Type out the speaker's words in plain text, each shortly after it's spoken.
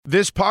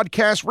This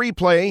podcast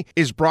replay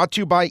is brought to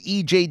you by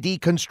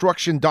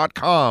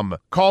EJDconstruction.com.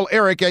 Call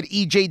Eric at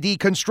EJD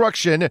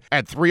Construction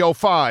at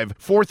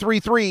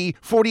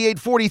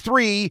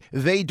 305-433-4843.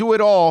 They do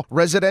it all,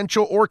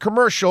 residential or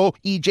commercial.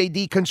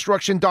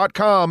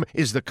 EJDconstruction.com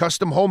is the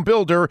custom home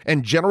builder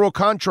and general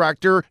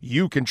contractor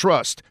you can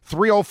trust.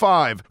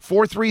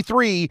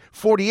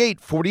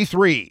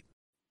 305-433-4843.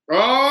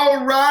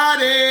 All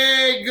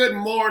righty. Good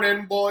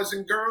morning, boys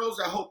and girls.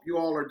 I hope you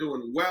all are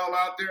doing well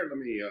out there. Let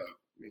me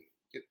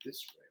get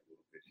this way a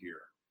little bit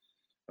here.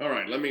 All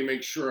right, let me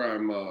make sure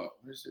I'm,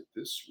 is it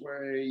this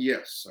way?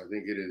 Yes, I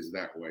think it is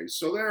that way.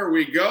 So there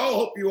we go.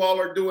 Hope you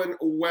all are doing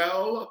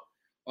well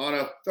on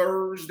a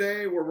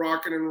Thursday. We're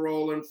rocking and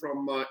rolling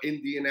from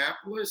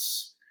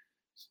Indianapolis.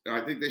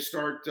 I think they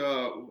start,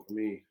 there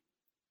we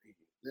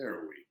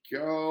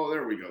go.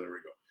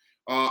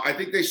 I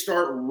think they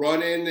start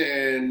running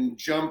and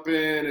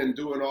jumping and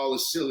doing all the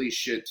silly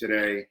shit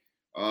today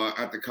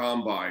at the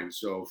combine.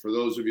 So for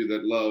those of you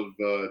that love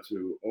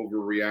to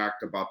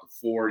overreact about the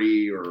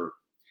 40 or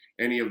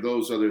any of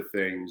those other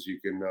things, you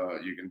can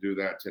do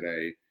that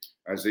today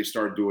as they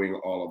start doing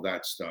all of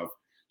that stuff.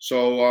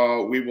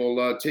 So we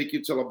will take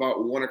you till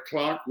about 1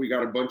 o'clock. We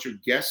got a bunch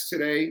of guests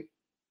today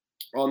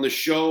on the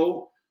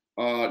show.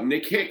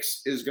 Nick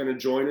Hicks is going to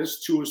join us,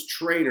 Tua's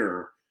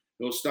trainer.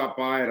 He'll stop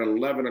by at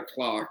 11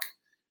 o'clock.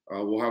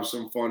 We'll have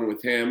some fun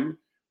with him.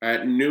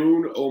 At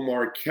noon,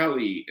 Omar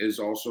Kelly is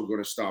also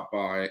going to stop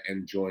by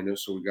and join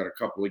us. So we got a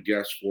couple of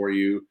guests for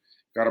you.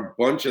 Got a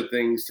bunch of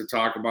things to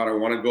talk about. I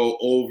want to go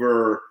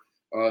over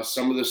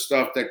some of the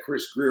stuff that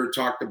Chris Grier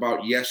talked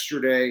about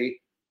yesterday.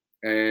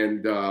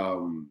 And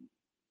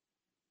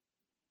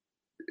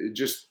it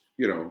just,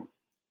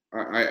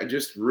 I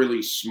just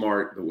really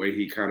smart the way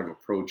he kind of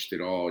approached it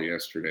all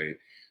yesterday.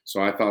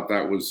 So I thought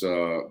that was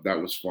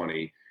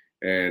funny.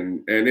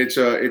 And it's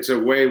a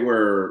way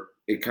where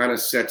it kind of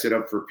sets it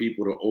up for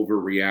people to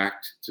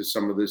overreact to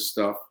some of this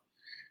stuff,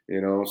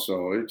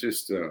 so it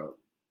just,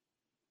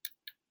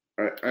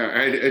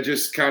 I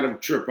just kind of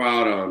trip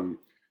out on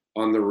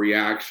the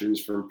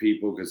reactions from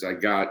people because I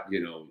got,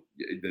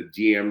 the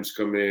DMs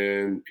come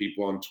in,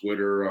 people on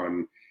Twitter,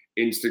 on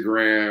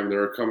Instagram,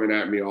 they're coming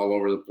at me all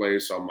over the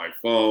place on my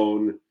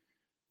phone.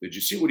 Did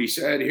you see what he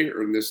said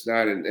here and this,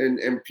 that,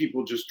 and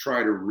people just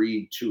try to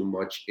read too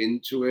much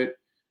into it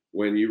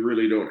when you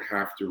really don't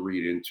have to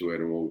read into it.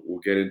 And we'll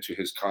get into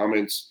his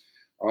comments.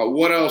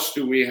 What else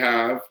do we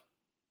have?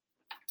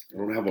 I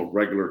don't have a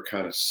regular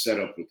kind of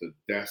setup with the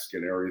desk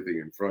and everything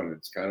in front.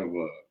 It's kind of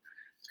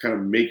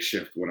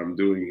makeshift what I'm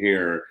doing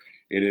here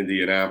in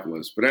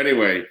Indianapolis. But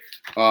anyway,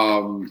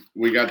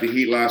 we got the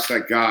Heat last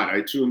night. God,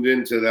 I tuned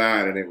into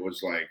that and it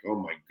was like, oh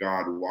my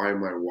God, why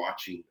am I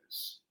watching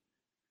this?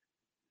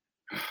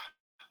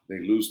 They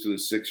lose to the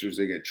Sixers.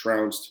 They get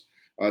trounced.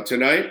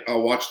 Tonight,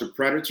 I'll watch the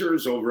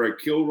Predators over at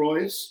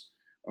Kilroy's.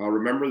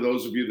 Remember,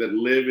 those of you that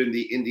live in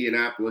the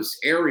Indianapolis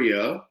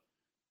area,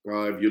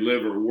 if you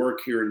live or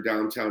work here in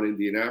downtown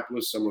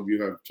Indianapolis, some of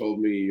you have told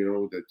me,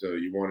 that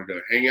you wanted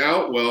to hang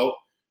out. Well,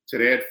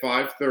 today at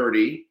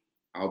 5:30,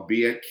 I'll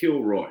be at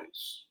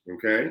Kilroy's,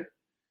 okay?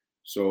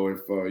 So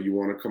if you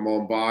want to come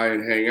on by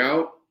and hang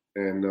out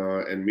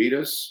and meet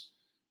us,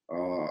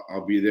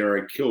 I'll be there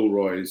at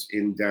Kilroy's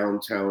in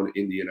downtown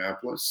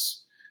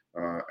Indianapolis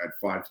at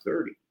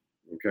 5:30.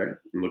 Okay,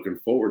 I'm looking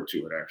forward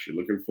to it. Actually,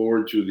 looking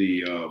forward to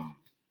the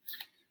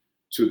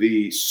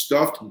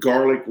stuffed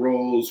garlic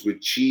rolls with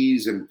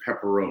cheese and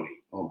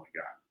pepperoni. Oh my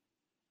God,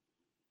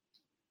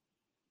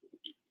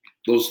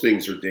 those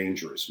things are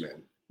dangerous,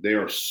 man. They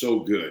are so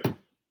good,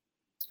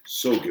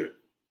 so good.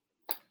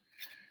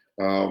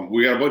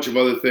 We got a bunch of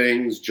other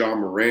things. John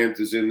Morant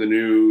is in the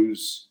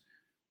news.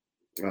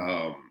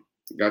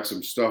 Got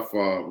some stuff.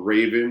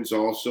 Ravens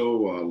also.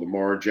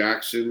 Lamar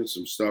Jackson.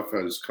 Some stuff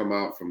has come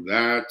out from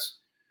that.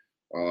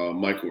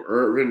 Michael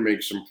Irvin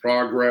makes some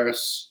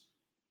progress.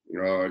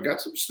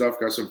 Got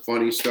some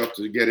funny stuff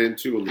to get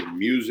into, a little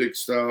music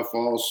stuff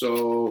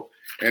also.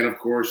 And of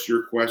course,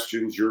 your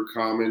questions, your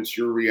comments,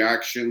 your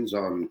reactions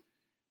on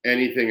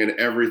anything and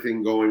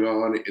everything going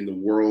on in the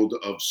world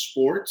of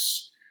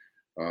sports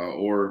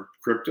or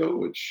crypto,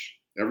 which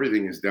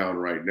everything is down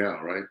right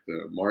now, right?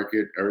 The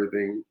market,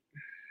 everything,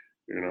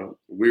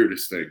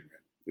 weirdest thing,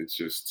 man. It's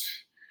just,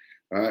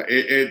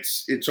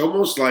 it's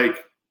almost like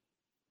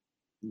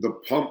the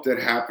pump that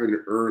happened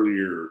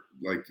earlier,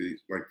 like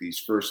these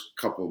first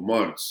couple of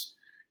months,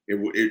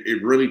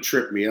 it really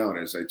tripped me out,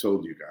 as I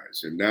told you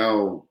guys. And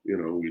now,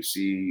 we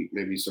see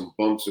maybe some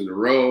bumps in the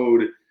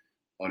road.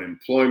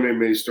 Unemployment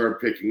may start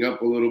picking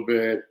up a little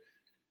bit.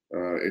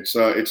 It's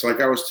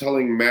like I was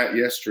telling Matt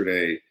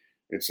yesterday.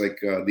 It's like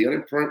the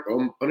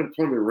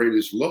unemployment rate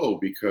is low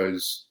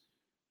because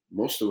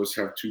most of us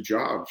have 2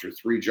 jobs or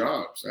 3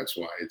 jobs. That's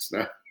why. It's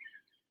not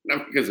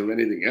because of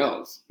anything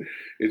else.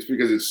 It's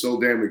because it's so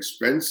damn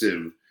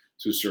expensive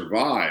to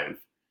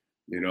survive,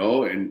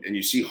 and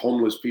you see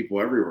homeless people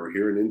everywhere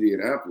here in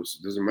Indianapolis.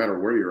 It doesn't matter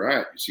where you're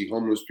at. You see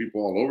homeless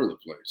people all over the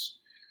place.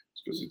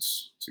 It's because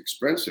it's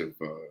expensive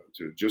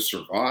to just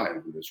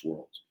survive in this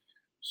world.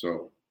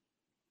 So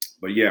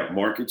But yeah,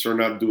 markets are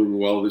not doing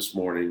well this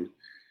morning.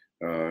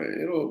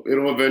 It'll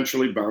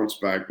eventually bounce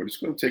back, but it's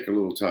going to take a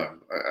little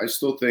time. I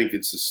still think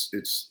it's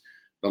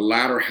the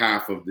latter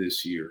half of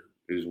this year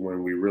is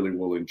when we really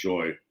will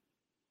enjoy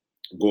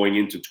going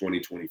into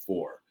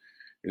 2024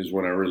 is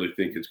when I really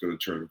think it's going to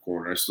turn the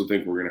corner. I still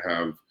think we're going to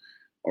have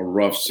a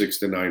rough 6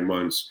 to 9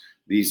 months.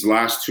 These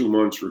last 2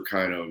 months were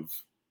kind of,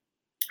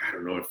 I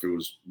don't know if it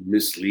was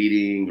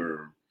misleading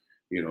or,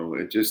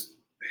 it just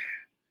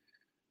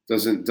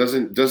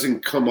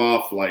doesn't come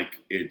off like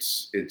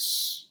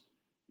it's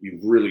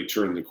you've really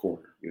turned the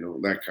corner,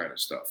 that kind of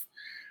stuff.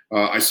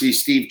 I see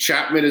Steve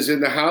Chapman is in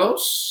the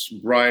house.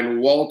 Brian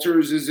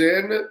Walters is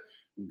in.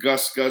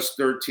 Gus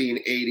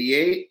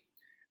 1388.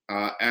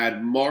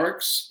 Ad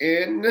Marks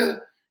in.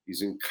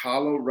 He's in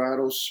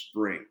Colorado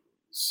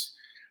Springs.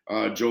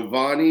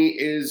 Giovanni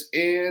is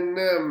in.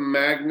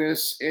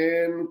 Magnus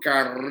in.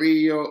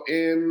 Carrillo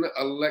in.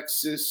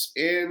 Alexis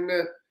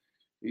in.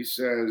 He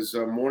says,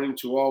 morning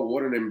to all.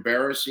 What an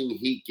embarrassing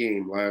Heat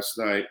game last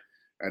night.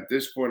 At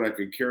this point, I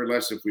could care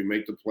less if we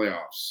make the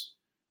playoffs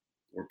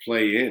or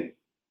play in.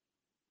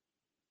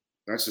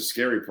 That's the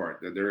scary part.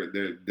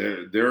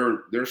 That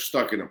they're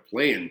stuck in a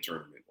play-in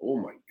tournament. Oh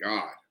my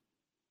God,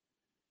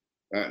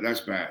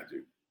 that's bad,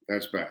 dude.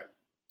 That's bad.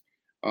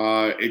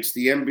 It's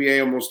the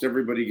NBA. Almost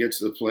everybody gets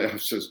to the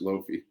playoffs, says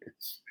Lofi.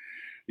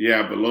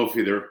 Yeah, but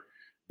Lofi,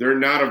 they're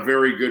not a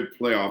very good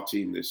playoff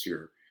team this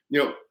year.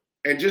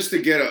 And just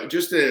to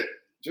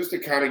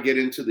kind of get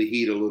into the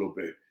Heat a little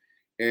bit,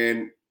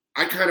 and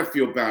I kind of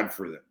feel bad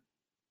for them.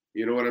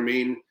 You know what I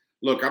mean?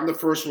 Look, I'm the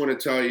first one to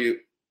tell you,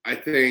 I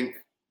think,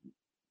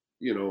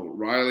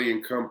 Riley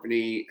and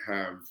company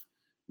have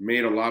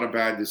made a lot of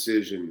bad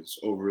decisions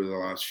over the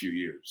last few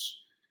years.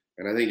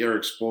 And I think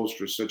Eric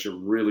Spoelstra is such a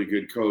really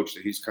good coach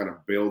that he's kind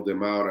of bailed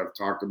them out. I've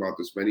talked about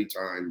this many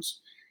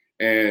times.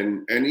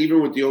 And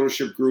even with the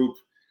ownership group,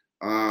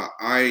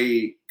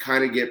 I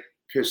kind of get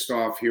pissed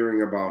off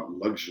hearing about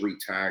luxury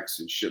tax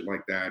and shit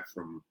like that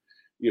from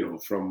the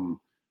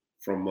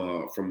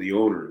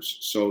owners.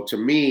 So to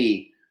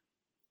me,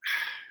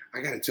 I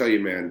got to tell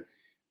you, man,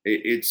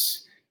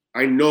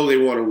 I know they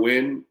want to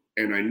win,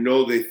 and I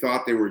know they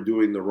thought they were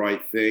doing the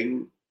right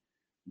thing,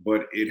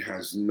 but it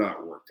has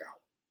not worked out,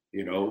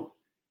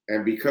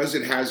 And because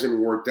it hasn't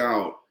worked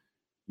out,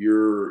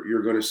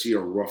 you're going to see a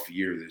rough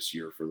year this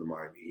year for the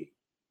Miami Heat.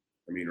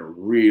 I mean, a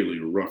really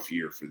rough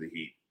year for the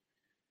Heat.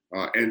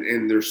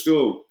 And they're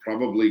still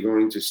probably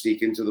going to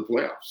sneak into the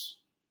playoffs.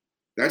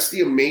 That's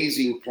the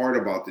amazing part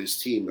about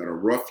this team, that a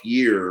rough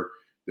year,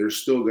 they're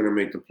still going to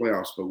make the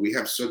playoffs. But we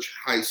have such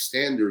high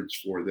standards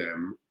for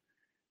them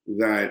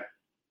that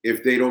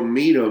if they don't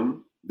meet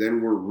them,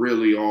 then we're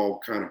really all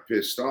kind of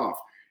pissed off.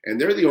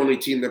 And they're the only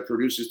team that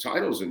produces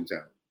titles in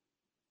town.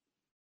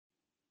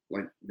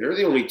 Like, they're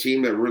the only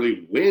team that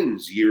really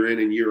wins year in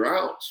and year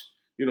out.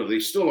 They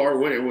still are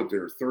winning.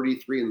 They're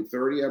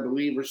 33-30, I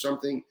believe, or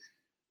something.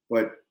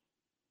 But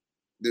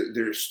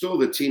they're still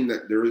the team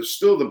they're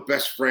still the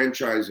best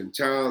franchise in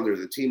town. They're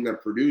the team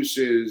that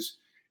produces.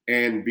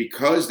 And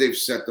because they've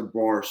set the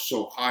bar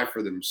so high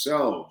for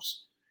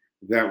themselves,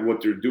 that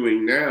what they're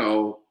doing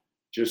now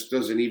just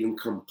doesn't even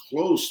come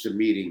close to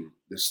meeting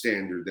the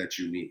standard that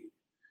you need.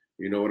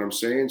 You know what I'm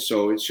saying?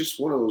 So it's just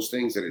one of those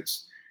things that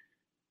it's,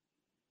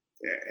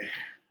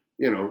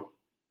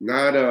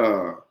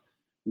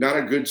 not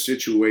a good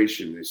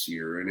situation this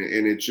year.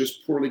 And it's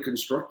just poorly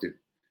constructed.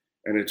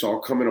 And it's all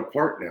coming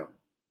apart now,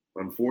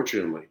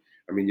 unfortunately.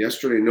 I mean,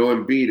 yesterday, no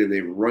Embiid, and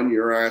they run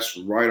your ass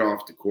right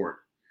off the court.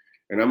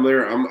 And I'm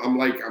there,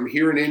 I'm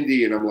here in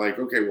Indy, and I'm like,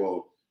 okay,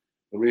 well,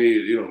 let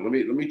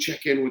me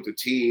check in with the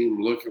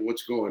team, look at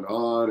what's going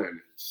on. And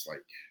it's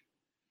like,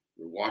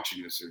 you're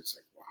watching this, and it's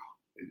like, wow,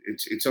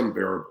 it's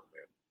unbearable,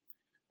 man.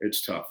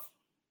 It's tough.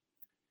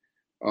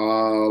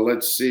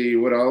 Let's see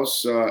what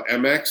else.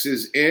 MX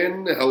is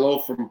in. Hello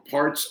from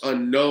parts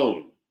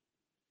unknown.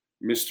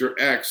 Mr.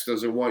 X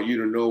doesn't want you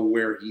to know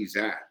where he's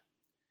at.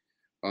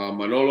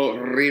 Manolo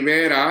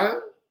Rivera,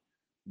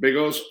 Big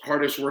O's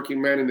hardest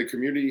working man in the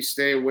community.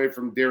 Stay away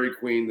from Dairy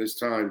Queen this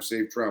time.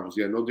 Safe travels.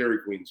 Yeah, no Dairy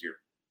Queens here.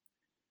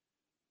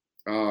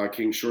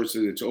 King Short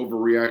says it's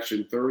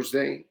Overreaction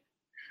Thursday.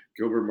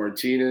 Gilbert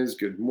Martinez,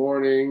 good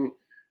morning.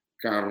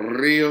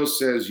 Carrillo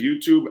says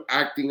YouTube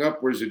acting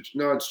up. Where's it?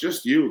 No, it's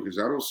just you, because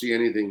I don't see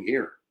anything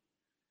here.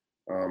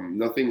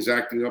 Nothing's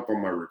acting up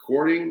on my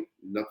recording.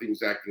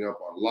 Nothing's acting up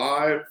on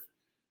live.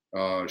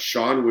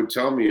 Sean would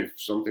tell me if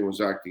something was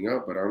acting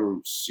up, but I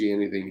don't see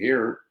anything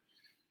here.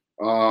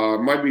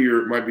 Might be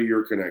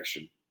your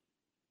connection.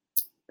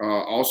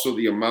 Also,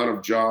 the amount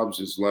of jobs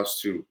is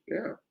less too.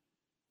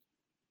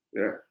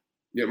 Yeah.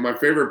 My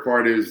favorite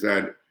part is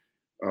that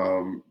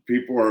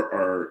people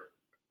are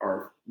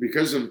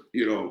because of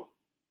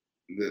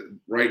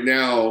right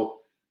now,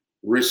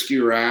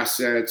 riskier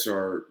assets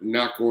are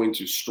not going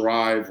to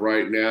strive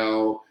right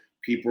now.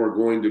 People are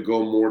going to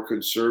go more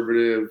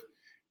conservative,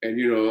 and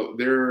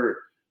they're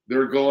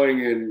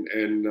going and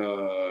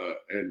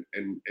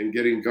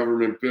getting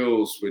government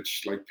bills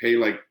which pay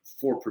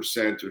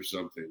 4% or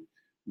something.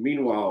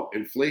 Meanwhile,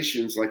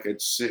 inflation's at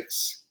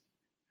 6%.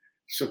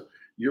 So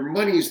your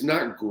money's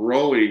not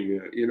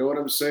growing. You know what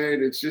I'm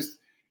saying?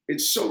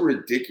 It's so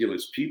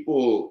ridiculous.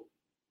 People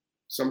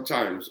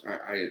sometimes,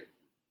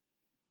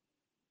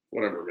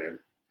 whatever, man.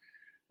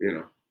 You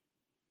know,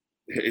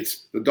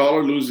 it's the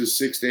dollar loses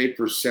 6 to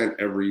 8%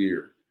 every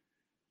year.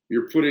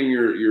 You're putting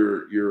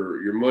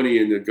your money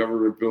in the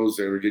government bills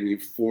that are getting you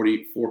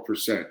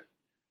 44%.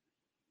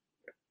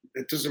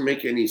 It doesn't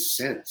make any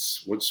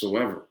sense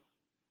whatsoever.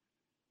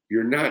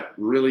 You're not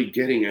really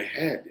getting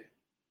ahead.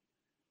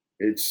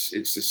 It's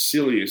the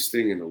silliest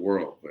thing in the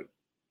world, but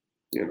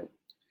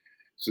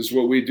this is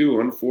what we do,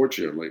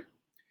 unfortunately.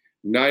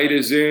 Knight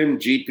is in,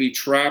 GP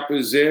Trap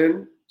is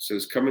in.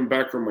 Says coming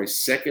back from my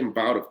second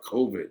bout of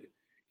COVID.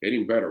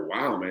 Getting better.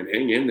 Wow, man,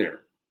 hang in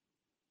there.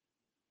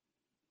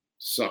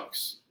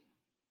 Sucks.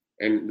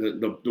 And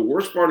the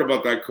worst part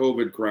about that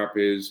COVID crap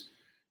is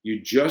you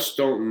just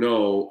don't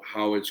know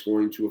how it's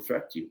going to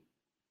affect you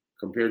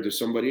compared to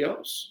somebody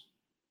else.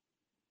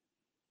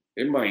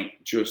 It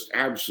might just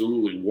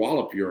absolutely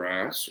wallop your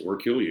ass or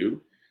kill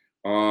you.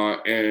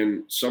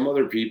 And some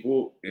other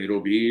people,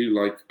 it'll be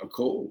like a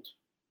cold.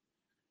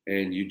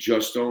 And you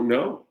just don't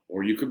know.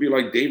 Or you could be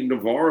like Dave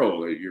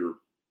Navarro, that you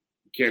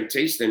can't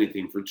taste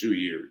anything for 2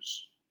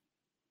 years.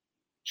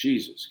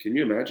 Jesus, can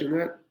you imagine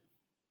that?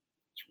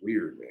 It's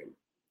weird, man.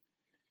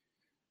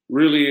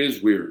 Really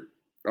is weird.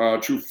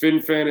 True Fin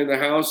fan in the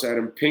house,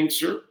 Adam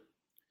Pinkser.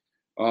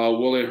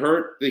 Will it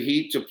hurt the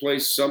Heat to play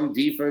some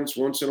defense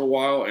once in a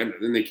while, and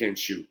then they can't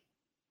shoot?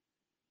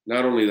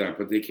 Not only that,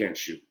 but they can't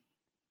shoot.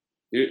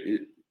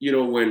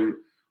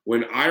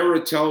 When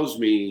Ira tells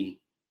me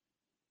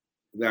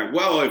that,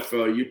 well, if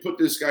you put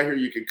this guy here,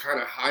 you can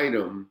kind of hide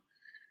him,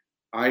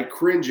 I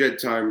cringe at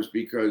times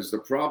because the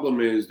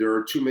problem is there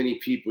are too many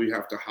people you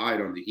have to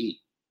hide on the Heat.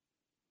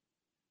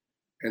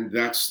 And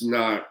that's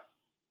not,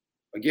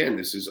 again,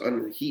 this is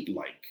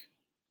unheat-like.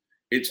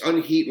 It's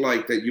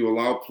unheat-like that you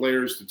allow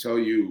players to tell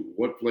you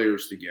what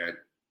players to get.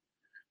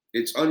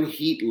 It's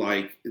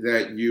unheat-like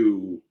that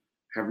you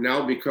have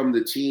now become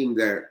the team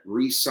that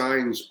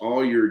re-signs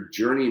all your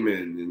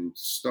journeymen and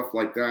stuff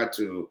like that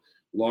to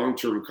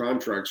long-term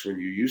contracts when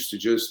you used to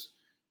just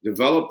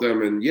develop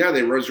them. And yeah,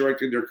 they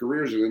resurrected their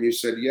careers. And then you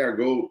said, yeah,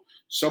 go,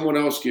 someone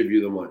else give you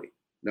the money,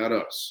 not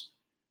us.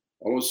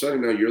 All of a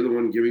sudden now you're the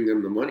one giving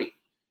them the money.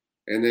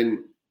 And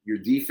then your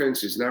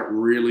defense is not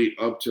really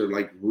up to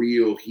like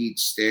real Heat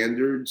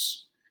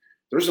standards.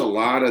 There's a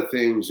lot of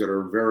things that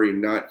are very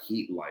not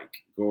Heat-like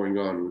going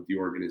on with the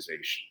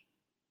organization.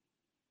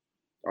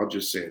 I'll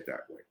just say it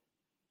that way.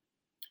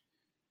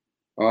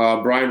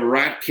 Brian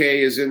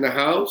Ratke is in the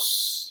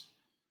house.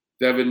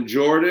 Devin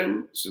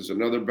Jordan, this is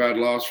another bad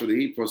loss for the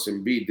Heat, plus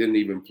Embiid didn't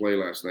even play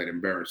last night.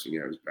 Embarrassing,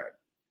 yeah, it was bad.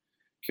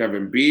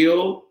 Kevin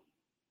Beal,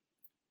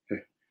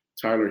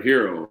 Tyler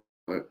Hero.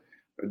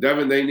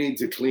 Devin, they need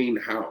to clean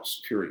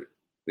house, period.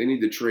 They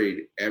need to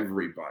trade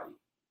everybody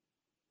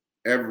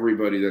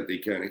that they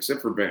can,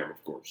 except for Bam,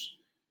 of course.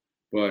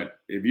 But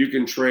if you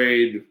can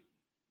trade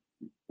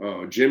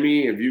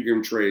Jimmy, if you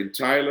can trade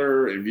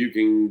Tyler, if you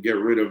can get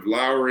rid of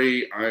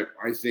Lowry, I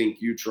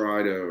think you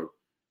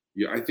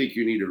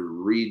need to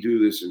redo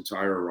this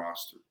entire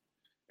roster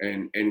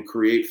and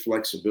create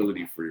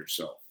flexibility for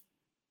yourself.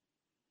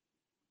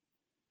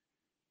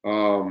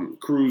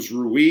 Cruz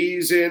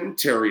Ruiz in,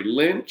 Terry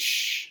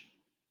Lynch.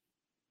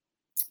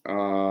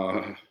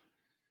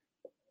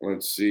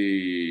 Let's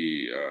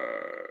see.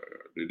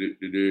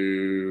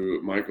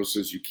 Michael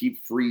says you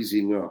keep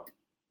freezing up.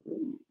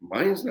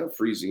 Mine's not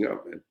freezing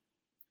up, man.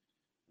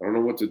 I don't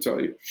know what to tell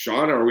you.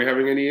 Sean, are we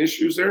having any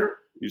issues there?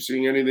 You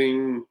seeing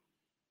anything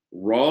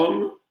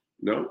wrong?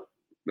 No.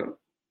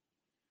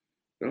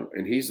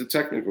 And he's the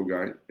technical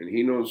guy, and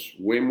he knows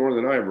way more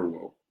than I ever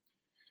will.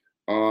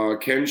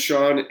 Ken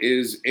Sean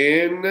is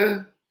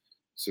in.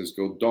 Says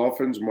go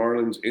Dolphins,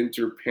 Marlins,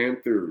 Inter,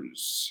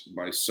 Panthers.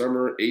 By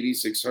summer,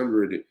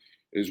 8,600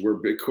 is where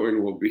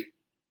Bitcoin will be.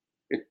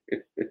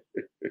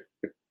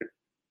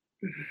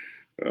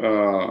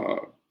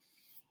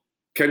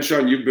 Ken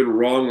Sean, you've been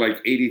wrong like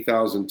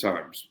 80,000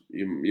 times.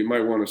 You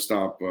might want to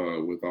stop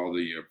with all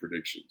the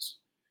predictions.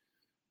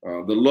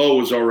 The low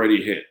was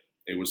already hit.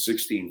 It was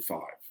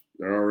 16.5.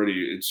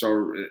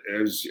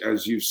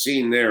 As you've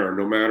seen there,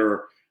 no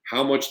matter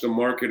how much the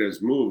market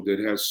has moved, it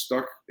has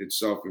stuck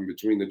itself in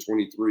between the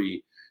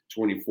 23,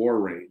 24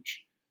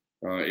 range.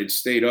 It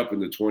stayed up in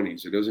the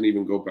 20s. It doesn't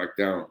even go back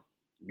down.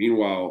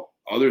 Meanwhile,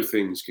 other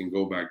things can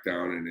go back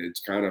down, and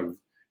it's kind of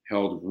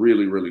held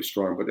really, really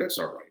strong. But that's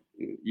all right.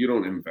 You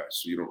don't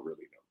invest, so you don't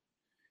really know.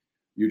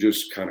 You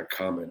just kind of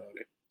comment on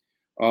it.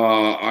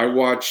 I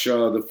watched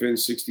the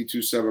Fins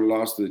 62-7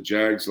 loss to the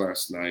Jags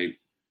last night.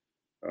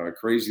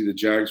 Crazy, the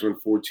Jags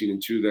went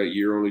 14-2 that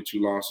year. Only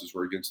 2 losses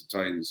were against the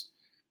Titans.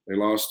 They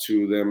lost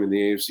to them in the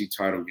AFC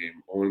title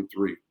game,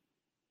 0-3.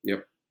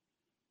 Yep.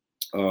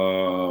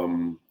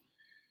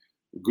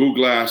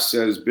 Googlass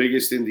says,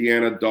 biggest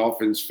Indiana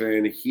Dolphins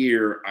fan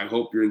here. I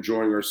hope you're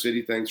enjoying our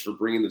city. Thanks for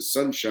bringing the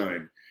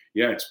sunshine.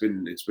 Yeah, it's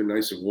been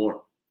nice and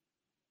warm.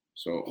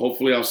 So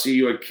hopefully I'll see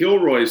you at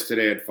Kilroy's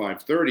today at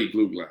 5:30,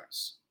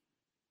 Googlass.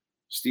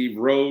 Steve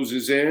Rose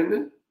is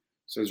in.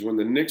 Says when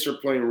the Knicks are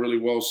playing really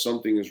well,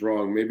 something is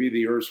wrong. Maybe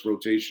the Earth's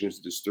rotation is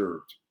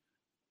disturbed.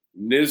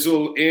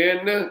 Nizzle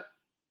in.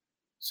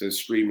 Says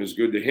Stream is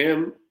good to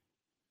him.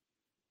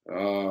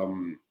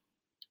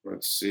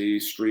 Let's see.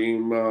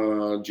 Stream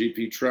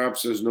GP Trap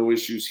says no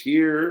issues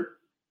here.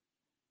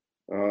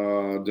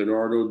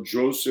 Donardo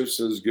Joseph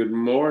says good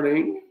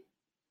morning.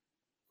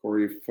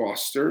 Corey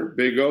Foster.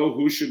 Big O,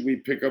 who should we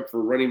pick up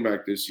for running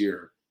back this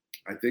year?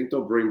 I think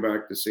they'll bring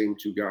back the same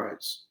two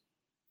guys.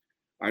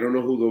 I don't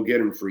know who they'll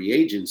get in free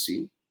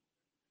agency.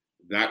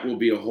 That will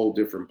be a whole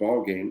different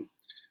ballgame.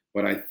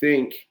 But I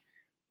think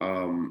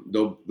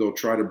they'll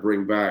try to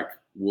bring back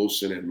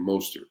Wilson and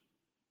Mostert.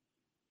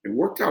 It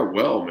worked out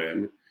well,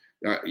 man.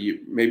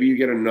 Maybe you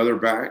get another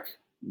back,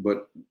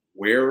 but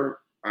where?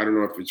 I don't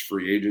know if it's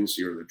free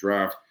agency or the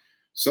draft.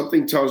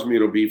 Something tells me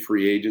it'll be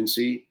free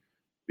agency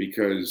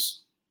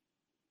because,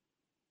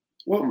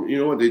 well, you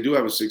know what? They do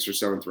have a 6th or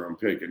 7th round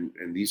pick, and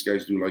these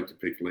guys do like to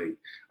pick late.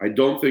 I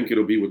don't think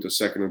it'll be with the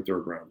 2nd and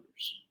 3rd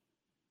rounders.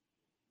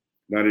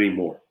 Not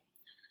anymore.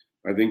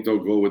 I think they'll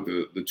go with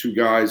the two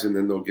guys, and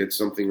then they'll get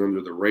something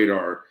under the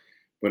radar.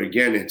 But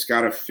again, it's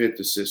got to fit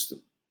the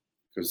system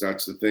because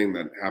that's the thing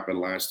that happened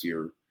last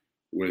year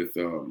with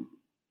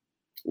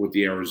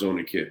the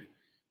Arizona kid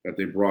that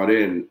they brought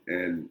in,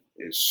 and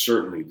it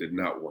certainly did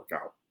not work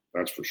out.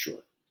 That's for sure.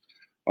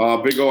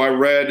 Big O, I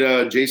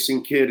read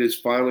Jason Kidd is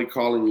finally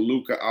calling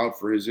Luka out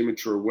for his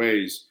immature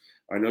ways.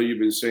 I know you've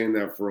been saying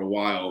that for a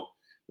while,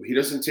 but he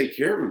doesn't take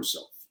care of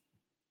himself.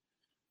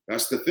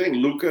 That's the thing.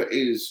 Luka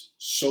is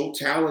so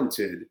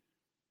talented,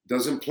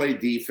 doesn't play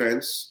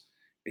defense.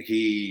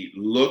 He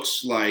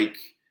looks like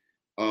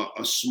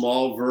a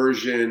small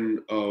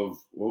version of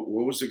what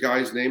was the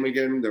guy's name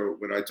again?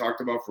 What I talked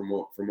about from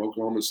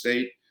Oklahoma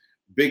State,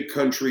 Big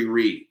Country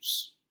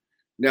Reeves.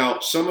 Now,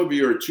 some of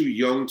you are too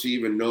young to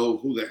even know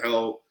who the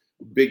hell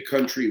Big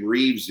Country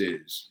Reeves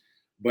is,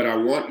 but I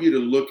want you to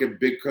look at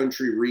Big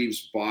Country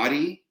Reeves'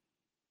 body,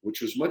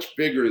 which was much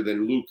bigger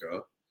than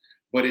Luka,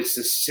 but it's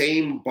the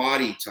same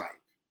body type.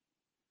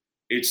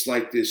 It's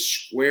like this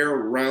square,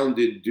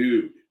 rounded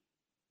dude.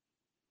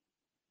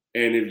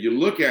 And if you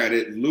look at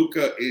it,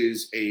 Luka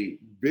is a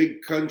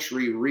Big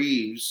Country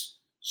Reeves,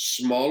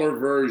 smaller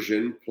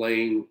version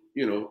playing,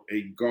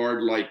 a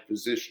guard-like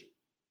position.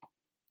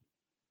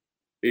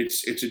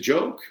 It's a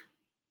joke.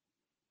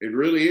 It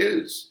really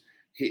is.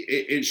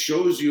 It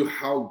shows you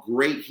how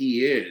great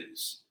he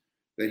is,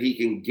 that he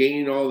can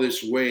gain all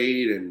this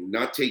weight and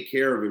not take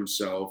care of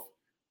himself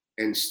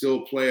and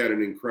still play at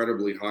an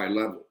incredibly high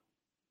level,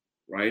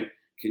 right?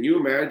 Can you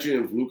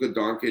imagine if Luka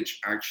Doncic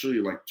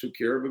actually took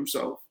care of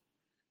himself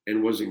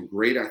and was in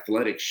great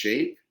athletic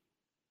shape?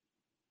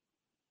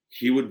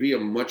 He would be a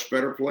much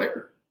better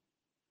player.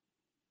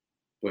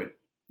 But,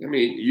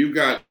 you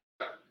got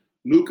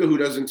Luka who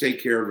doesn't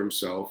take care of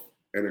himself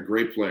and a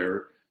great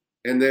player,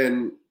 and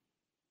then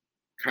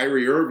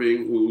Kyrie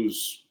Irving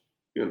who's,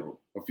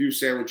 a few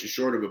sandwiches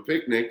short of a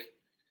picnic,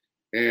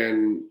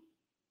 and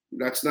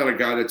that's not a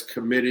guy that's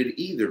committed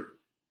either.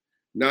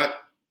 Not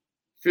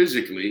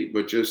physically,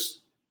 but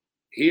just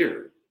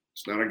here.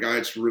 It's not a guy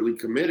that's really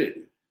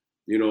committed,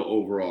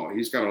 overall.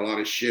 He's got a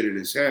lot of shit in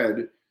his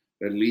head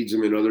that leads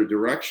him in other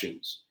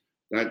directions.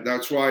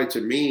 That's why,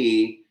 to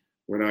me,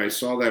 when I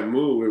saw that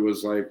move, it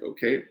was like,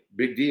 okay,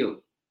 big deal.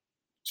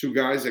 Two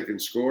guys that can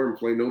score and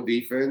play no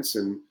defense,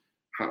 and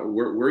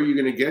where are you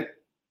going to get?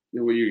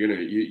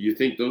 You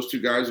think those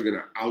two guys are going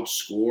to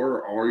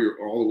outscore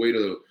all the way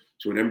to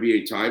an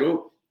NBA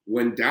title?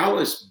 When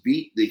Dallas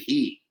beat the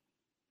Heat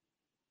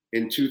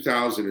in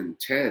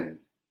 2010,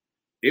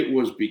 it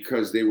was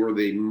because they were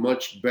the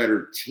much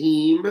better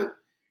team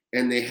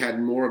and they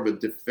had more of a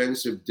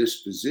defensive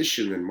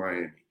disposition than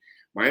Miami.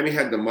 Miami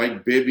had the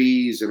Mike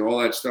Bibbies and all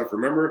that stuff,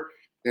 remember?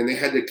 And they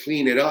had to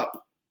clean it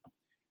up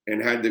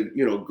and had to,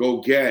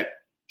 go get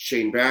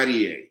Shane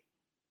Battier,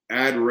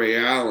 add Ray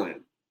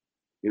Allen,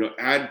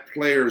 add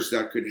players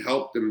that could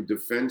help them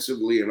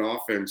defensively and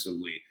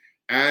offensively,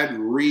 add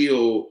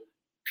real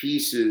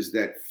pieces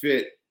that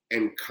fit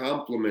and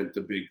complement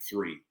the big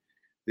three.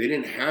 They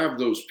didn't have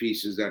those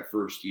pieces that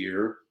first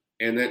year.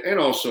 And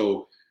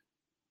also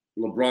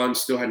LeBron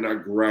still had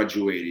not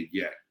graduated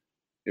yet.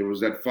 It was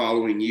that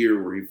following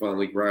year where he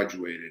finally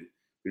graduated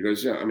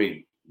because,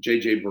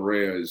 JJ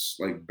Barea is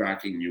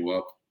backing you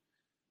up.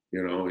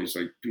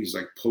 He's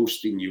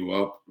posting you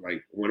up.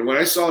 When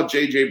I saw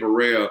JJ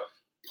Barea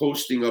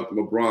posting up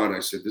LeBron, I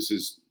said, this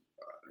is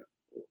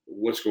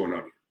what's going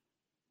on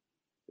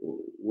here?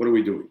 What are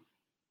we doing?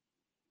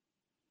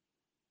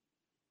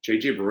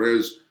 JJ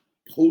Barea's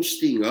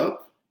posting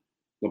up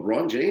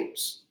LeBron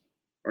James?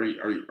 Are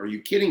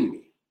you kidding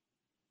me?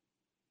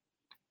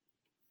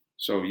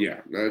 So yeah,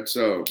 that's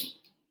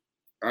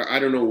I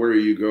don't know where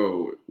you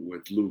go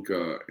with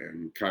Luka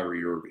and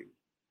Kyrie Irving.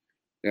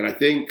 And I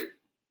think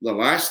the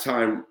last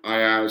time I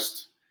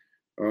asked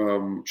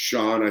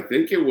Sean, I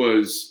think it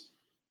was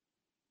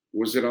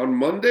it on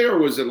Monday or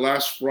was it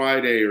last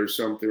Friday or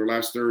something, or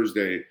last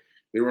Thursday?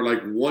 They were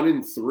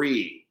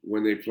 1-3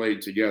 when they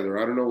played together.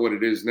 I don't know what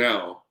it is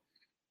now,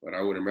 but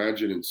I would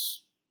imagine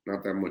it's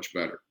not that much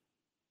better.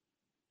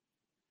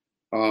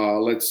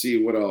 Let's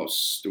see, what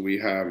else do we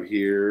have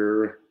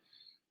here?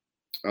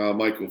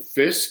 Michael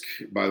Fisk,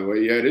 by the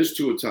way, yeah, it is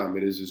Tua time.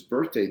 It is his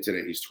birthday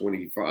today. He's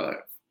 25.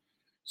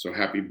 So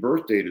happy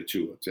birthday to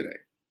Tua today.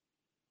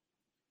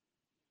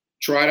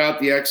 Tried out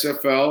the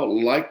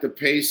XFL, liked the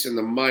pace and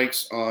the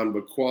mics on,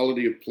 but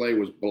quality of play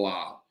was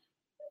blah.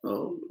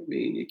 Oh, I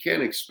mean, you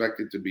can't expect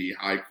it to be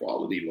high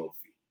quality,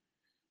 Lofi.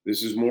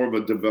 This is more of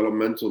a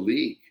developmental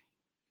league.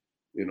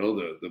 You know,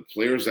 the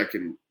players that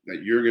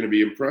you're going to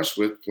be impressed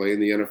with play in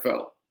the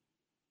NFL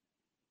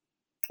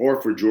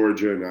or for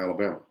Georgia and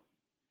Alabama.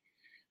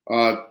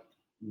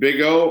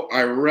 Big O,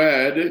 I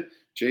read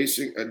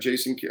Jason.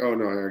 Oh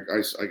no,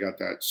 I got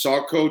that.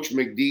 Saw Coach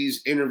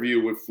McD's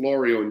interview with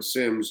Florio and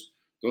Sims.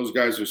 Those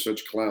guys are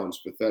such clowns,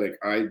 pathetic.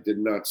 I did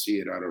not see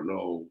it. I don't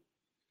know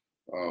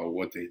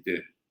what they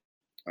did.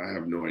 I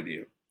have no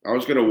idea. I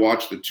was going to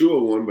watch the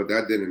 201, but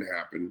that didn't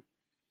happen.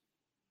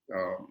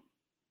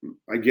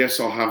 I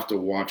guess I'll have to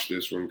watch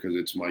this one because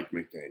it's Mike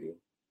McDaniel.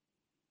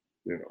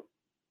 You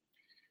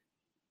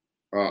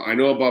know, I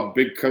know about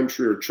Big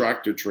Country or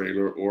Tractor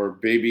Trailer or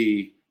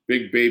Big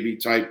Baby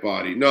type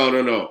body.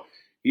 No.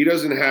 He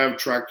doesn't have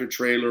Tractor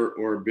Trailer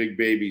or Big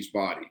Baby's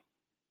body.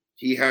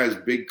 He has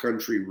Big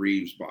Country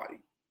Reeves' body.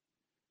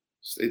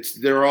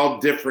 They're all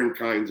different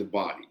kinds of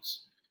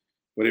bodies.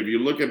 But if you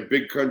look at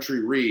Big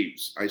Country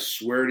Reeves, I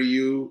swear to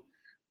you,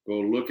 go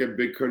look at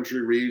Big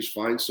Country Reeves,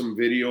 find some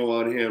video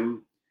on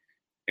him,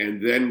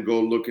 and then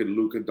go look at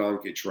Luka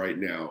Doncic right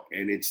now.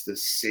 And it's the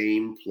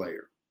same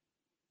player.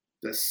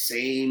 The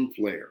same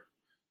player,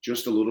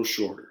 just a little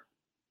shorter.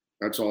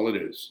 That's all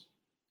it is.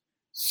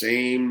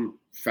 Same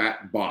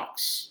fat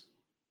box.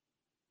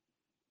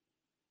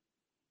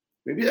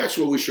 Maybe that's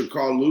what we should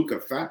call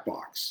Luka, Fat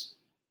Box.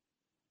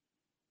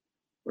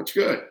 That's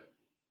good.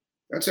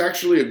 That's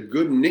actually a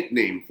good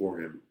nickname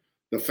for him,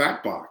 the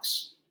Fat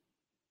Box.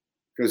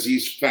 Because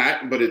he's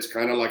fat, but it's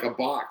kind of like a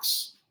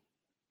box.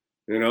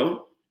 You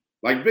know?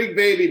 Like Big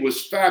Baby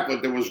was fat,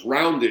 but there was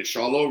roundish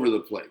all over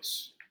the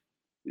place.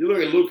 You look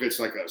at Luka, it's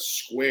like a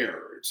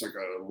square. It's like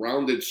a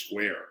rounded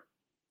square.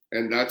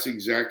 And that's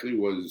exactly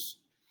was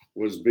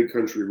Big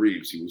Country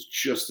Reeves. He was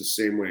just the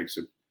same way,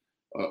 except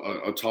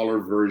a taller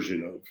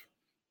version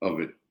of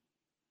it.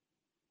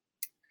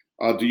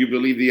 Do you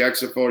believe the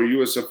XFL or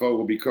USFL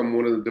will become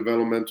one of the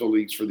developmental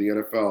leagues for the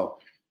NFL?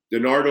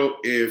 Donardo,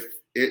 if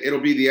it'll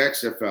be the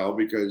XFL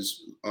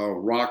because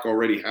Rock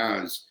already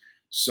has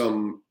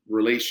some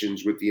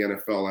relations with the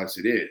NFL as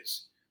it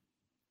is.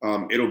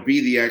 It'll be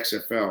the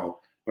XFL,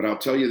 but I'll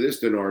tell you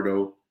this,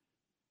 Donardo,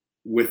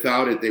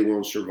 without it, they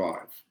won't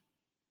survive.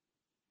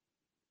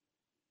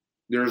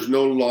 There's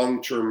no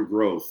long-term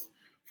growth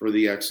for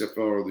the XFL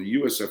or the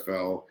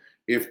USFL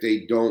if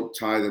they don't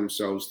tie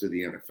themselves to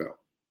the NFL.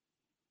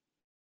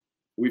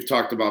 We've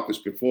talked about this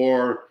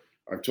before.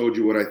 I've told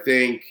you what I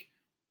think.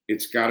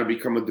 It's got to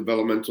become a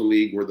developmental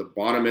league where the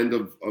bottom end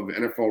of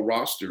NFL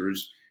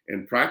rosters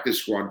and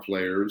practice squad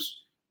players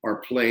are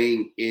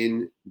playing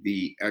in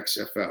the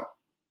XFL.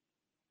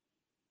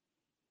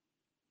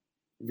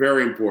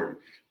 Very important.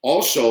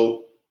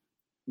 Also,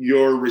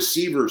 your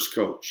receivers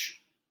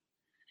coach,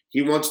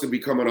 he wants to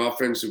become an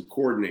offensive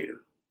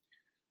coordinator.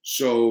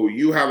 So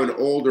you have an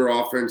older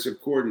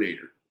offensive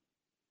coordinator,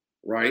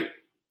 right?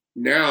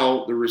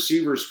 Now the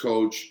receivers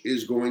coach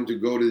is going to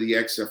go to the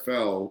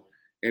XFL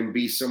and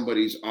be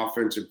somebody's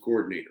offensive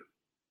coordinator.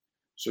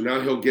 So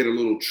now he'll get a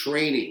little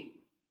training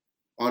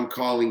on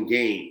calling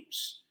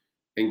games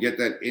and get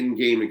that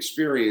in-game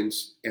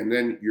experience. And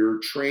then you're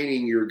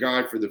training your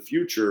guy for the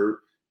future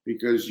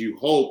because you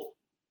hope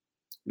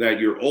that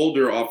your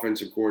older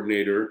offensive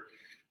coordinator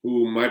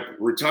who might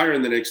retire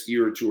in the next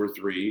year or 2 or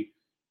 3,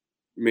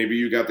 maybe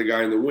you got the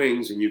guy in the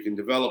wings and you can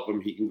develop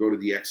him. He can go to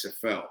the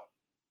XFL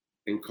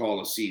and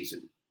call a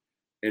season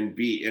and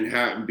be in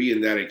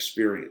that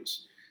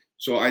experience.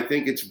 So I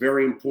think it's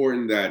very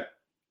important that,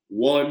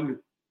 one,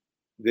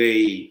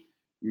 they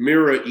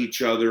mirror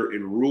each other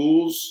in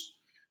rules,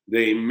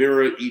 they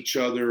mirror each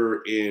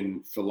other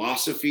in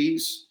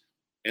philosophies,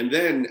 and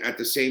then at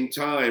the same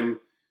time,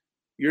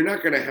 you're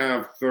not going to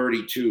have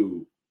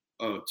 32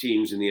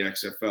 teams in the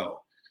XFL,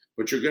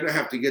 but you're going to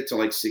have to get to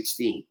like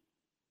 16,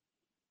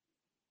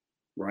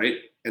 right?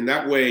 And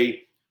that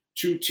way,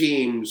 2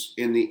 teams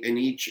in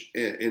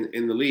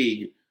the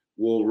league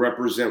will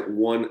represent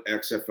one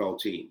XFL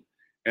team,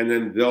 and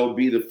then they'll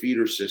be the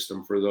feeder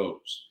system for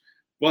those.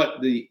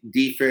 But the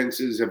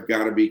defenses have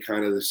got to be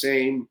kind of the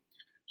same.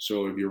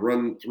 So if you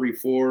run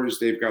 3-4s,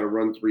 they've got to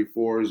run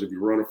 3-4s. If you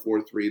run a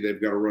 4-3,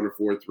 they've got to run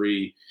a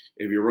 4-3.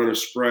 If you run a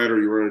spread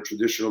or you run a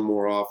traditional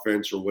more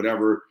offense or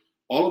whatever,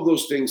 all of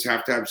those things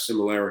have to have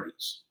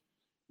similarities.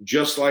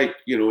 Just like,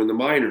 in the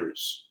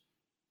minors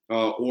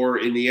or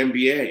in the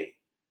NBA,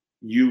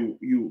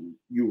 you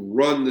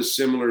run the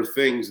similar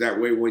things. That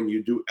way, when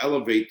you do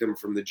elevate them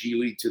from the G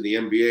League to the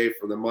NBA,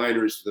 from the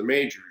minors to the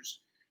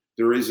majors,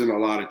 there isn't a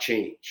lot of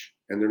change.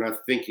 And they're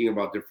not thinking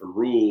about different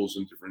rules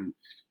and different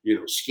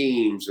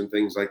schemes and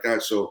things like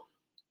that. So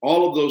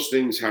all of those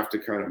things have to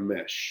kind of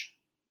mesh.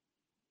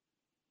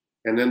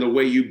 And then the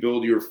way you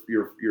build your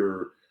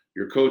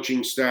your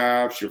coaching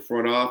staffs, your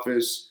front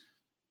office,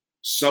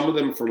 some of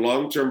them for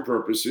long-term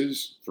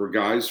purposes for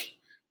guys,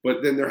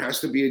 but then there has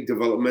to be a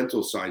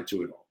developmental side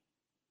to it all.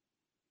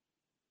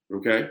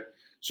 Okay?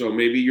 So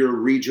maybe your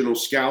regional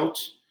scout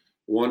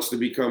wants to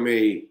become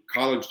a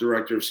college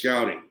director of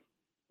scouting,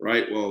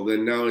 right? Well,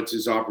 then now it's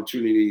his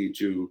opportunity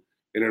to,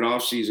 in an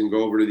off season,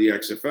 go over to the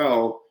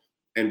XFL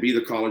and be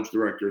the college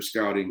director of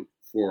scouting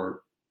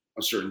for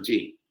a certain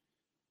team.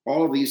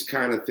 All of these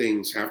kind of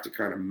things have to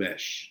kind of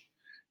mesh.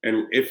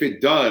 And if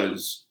it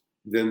does,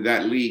 then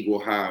that league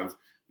will have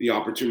the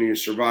opportunity to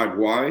survive.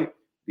 Why?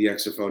 The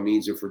XFL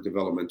needs it for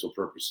developmental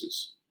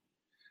purposes.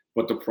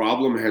 But the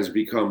problem has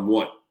become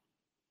what?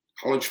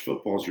 College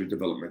football is your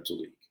developmental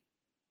league.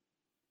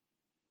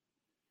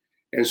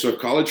 And so if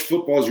college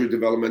football is your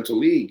developmental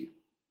league,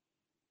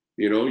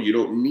 you know, you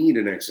don't need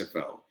an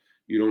XFL.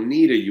 You don't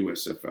need a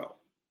USFL.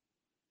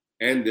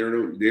 And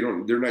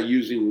they're not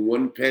using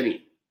one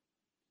penny.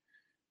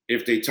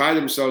 If they tie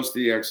themselves to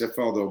the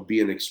XFL, they'll be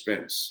an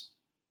expense.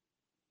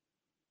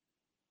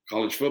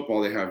 College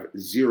football, they have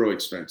zero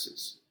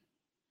expenses.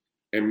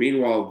 And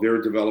meanwhile,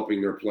 they're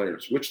developing their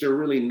players, which they're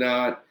really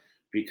not,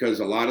 because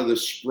a lot of the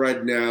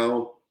spread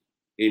now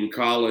in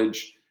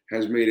college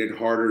has made it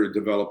harder to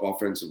develop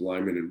offensive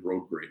linemen and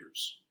road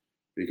graders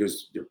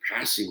because they're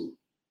passing,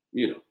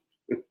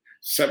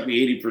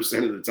 70,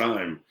 80% of the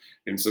time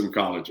in some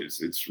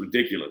colleges. It's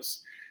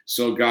ridiculous.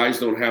 So guys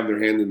don't have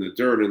their hand in the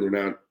dirt and they're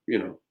not,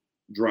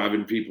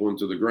 driving people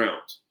into the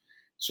ground.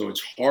 So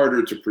it's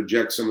harder to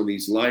project some of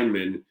these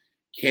linemen.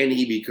 Can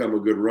he become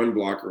a good run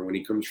blocker when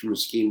he comes from a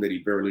scheme that he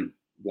barely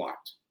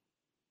blocked?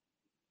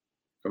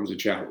 Comes a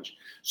challenge.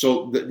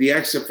 So the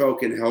XFL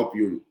can help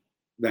you in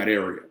that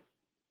area.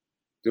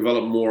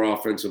 Develop more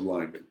offensive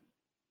linemen.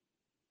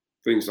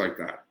 Things like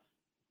that.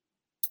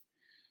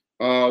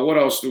 What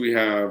else do we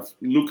have?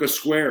 Luca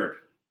Squared.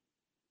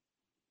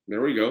 There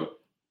we go.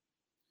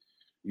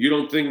 You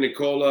don't think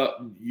Nikola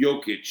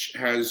Jokic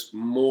has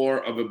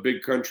more of a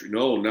big country?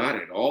 No, not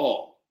at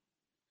all.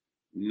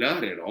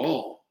 Not at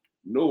all.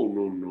 No.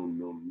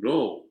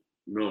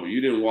 No,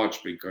 you didn't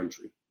watch Big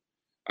Country.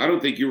 I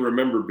don't think you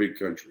remember Big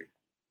Country,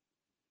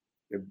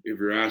 if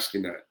you're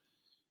asking that.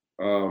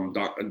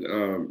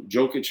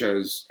 Jokic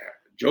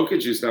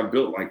is not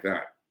built like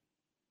that.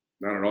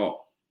 Not at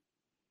all.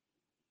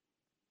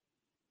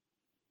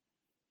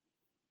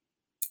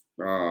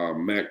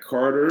 Matt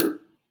Carter.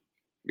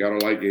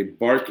 Got like a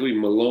Barkley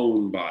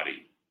Malone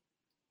body.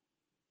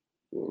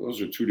 Well,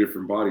 those are two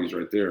different bodies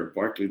right there.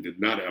 Barkley did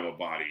not have a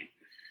body.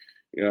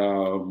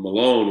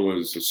 Malone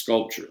was a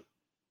sculpture.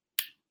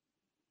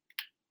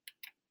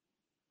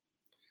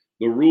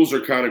 The rules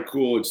are kind of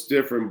cool. It's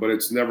different, but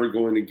it's never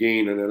going to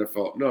gain an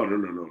NFL. No.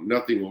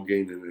 Nothing will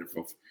gain an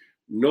NFL.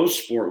 No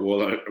sport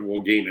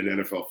will gain an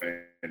NFL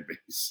fan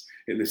base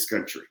in this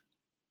country.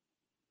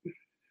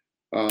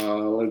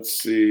 Let's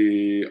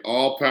see.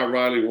 All Pat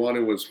Riley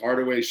wanted was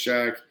Hardaway,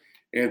 Shaq,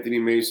 Anthony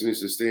Mason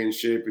is to stay in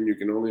shape, and you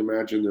can only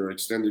imagine their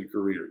extended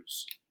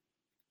careers.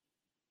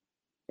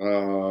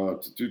 Herman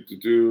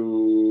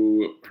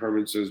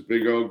says,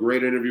 Big O,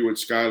 great interview with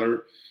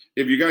Skylar.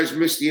 If you guys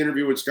missed the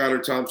interview with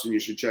Skylar Thompson, you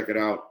should check it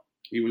out.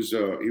 He was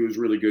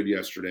really good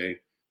yesterday.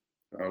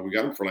 We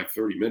got him for like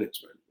 30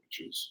 minutes, man.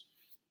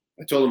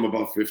 I told him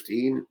about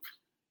 15.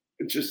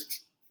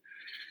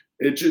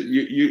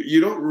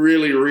 You don't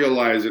really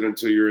realize it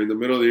until you're in the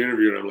middle of the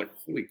interview, and I'm like,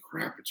 holy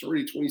crap, it's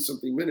already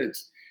 20-something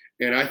minutes.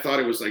 And I thought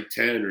it was like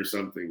 10 or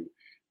something,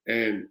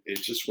 and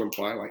it just went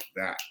by like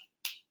that.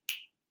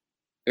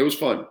 It was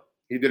fun.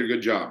 He did a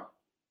good job.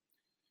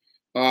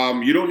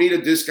 You don't need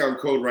a discount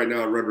code right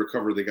now at Red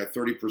Recover. They got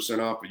 30%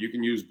 off, but you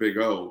can use Big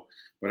O,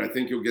 but I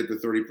think you'll get the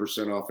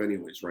 30% off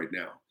anyways right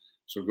now.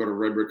 So go to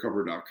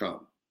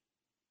redrecover.com.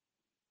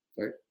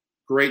 Okay.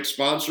 Great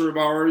sponsor of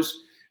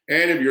ours.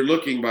 And if you're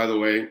looking, by the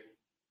way,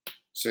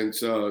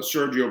 since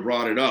Sergio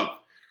brought it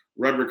up,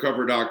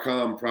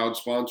 redrecover.com, proud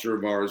sponsor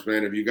of ours,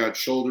 man. If you got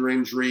shoulder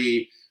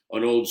injury,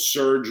 an old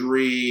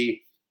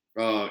surgery,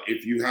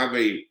 if you have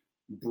a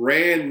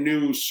brand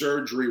new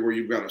surgery where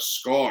you've got a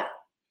scar,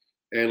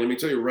 and let me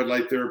tell you, red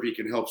light therapy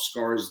can help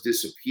scars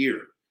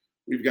disappear.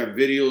 We've got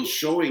videos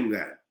showing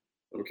that,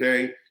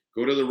 okay?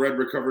 Go to the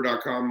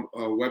redrecover.com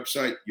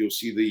website. You'll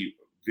see the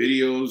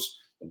videos,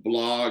 the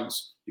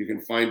blogs. You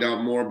can find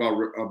out more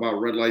about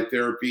red light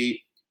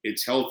therapy.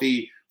 It's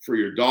healthy for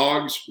your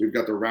dogs. We've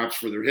got the wraps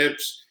for their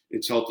hips.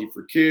 It's healthy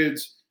for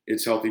kids.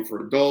 It's healthy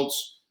for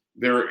adults.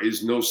 There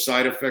is no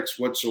side effects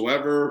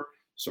whatsoever.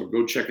 So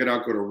go check it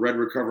out. Go to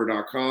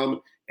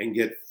redrecover.com and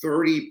get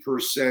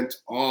 30%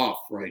 off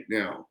right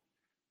now.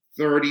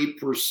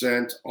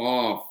 30%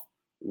 off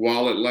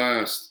while it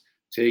lasts.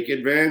 Take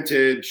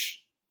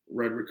advantage.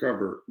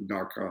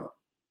 Redrecover.com.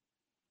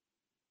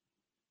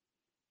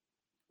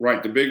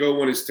 Right, the Big O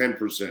one is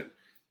 10%.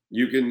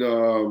 You can,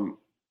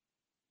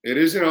 it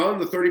isn't on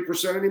the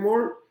 30%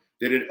 anymore?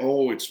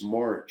 It's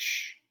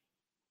March.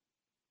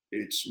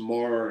 It's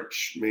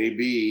March,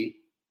 maybe.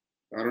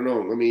 I don't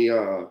know.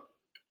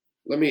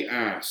 Let me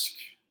ask.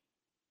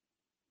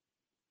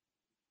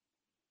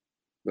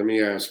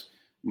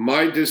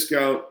 My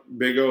discount,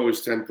 Big O,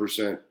 is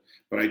 10%.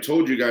 But I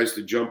told you guys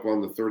to jump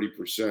on the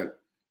 30%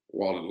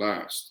 while it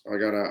lasts.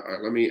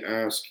 Let me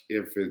ask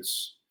if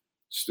it's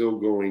still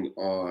going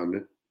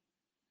on.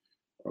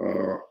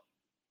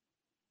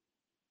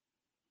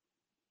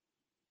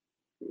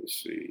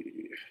 Let's see.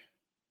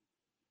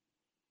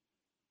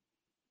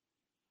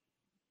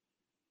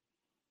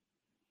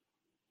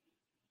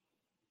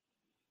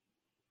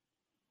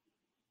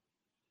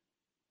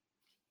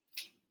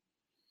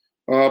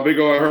 Big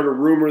O, I heard a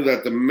rumor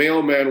that the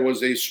mailman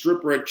was a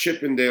stripper at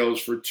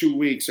Chippendales for 2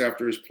 weeks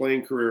after his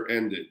playing career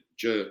ended.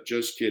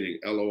 Just kidding.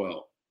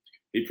 LOL.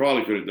 He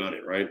probably could have done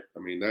it, right?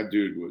 I mean, that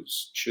dude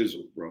was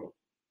chiseled, bro.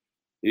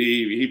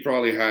 He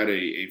probably had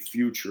a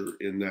future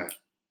in that.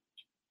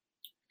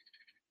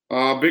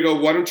 Big O,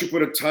 why don't you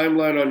put a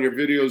timeline on your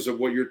videos of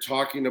what you're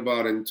talking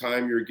about and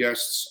time your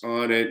guests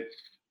on it?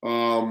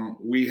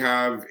 We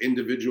have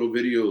individual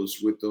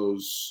videos with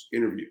those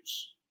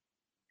interviews,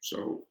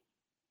 so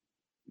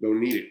don't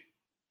need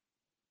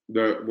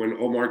it. When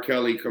Omar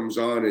Kelly comes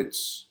on,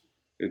 it's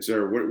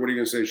there. What are you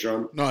gonna say,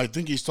 Sean? No, I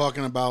think he's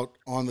talking about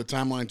on the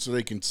timeline so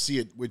they can see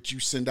it, which you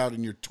send out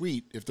in your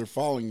tweet if they're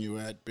following you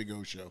at Big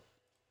O Show.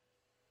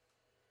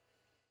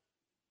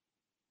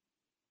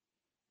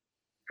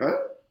 Huh?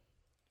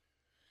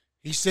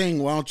 He's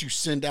saying, why don't you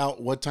send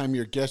out what time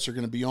your guests are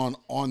going to be on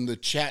the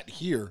chat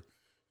here?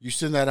 You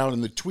send that out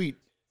in the tweet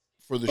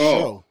for the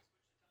show.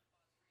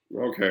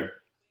 Okay.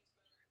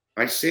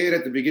 I say it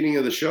at the beginning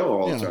of the show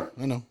all the time.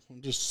 I know. I'm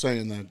just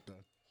saying that.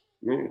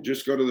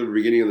 Just go to the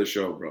beginning of the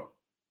show, bro.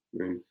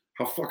 I mean,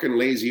 how fucking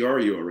lazy are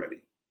you already?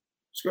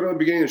 Just go to the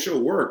beginning of the show.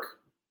 Work.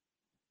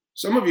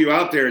 Some of you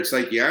out there, it's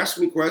like you ask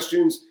me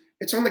questions.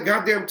 It's on the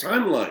goddamn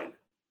timeline.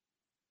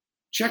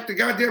 Check the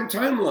goddamn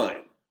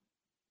timeline.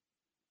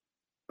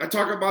 I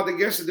talk about the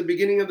guests at the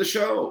beginning of the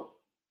show.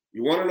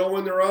 You want to know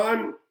when they're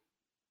on?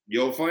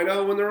 You'll find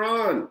out when they're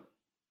on.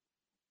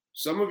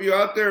 Some of you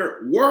out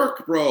there,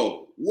 work,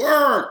 bro.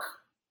 Work.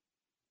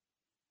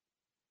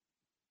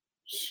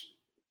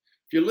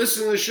 If you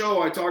listen to the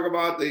show, I talk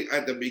about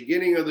at the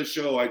beginning of the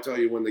show, I tell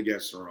you when the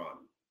guests are on.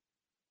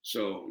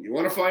 So you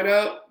want to find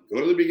out?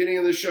 Go to the beginning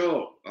of the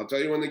show. I'll tell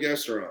you when the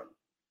guests are on.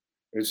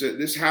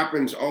 This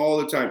happens all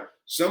the time.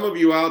 Some of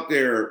you out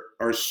there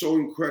are so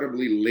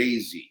incredibly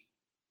lazy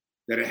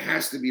that it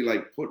has to be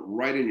like put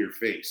right in your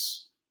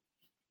face.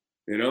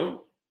 You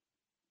know?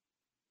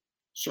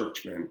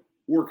 Search, man.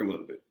 Work a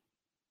little bit.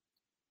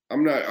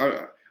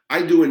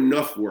 I do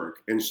enough work,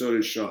 and so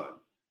does Sean.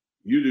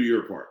 You do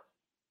your part.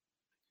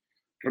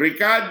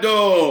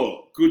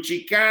 Ricardo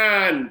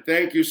Cuchican,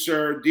 thank you,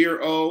 sir.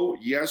 Dear O,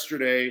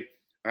 yesterday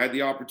I had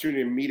the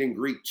opportunity to meet and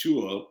greet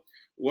Tua.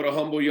 What a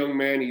humble young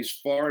man. He's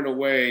far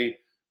away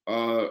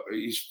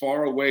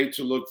to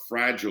look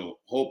fragile.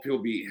 Hope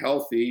he'll be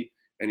healthy,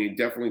 and he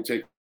definitely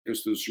take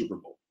us to the Super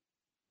Bowl.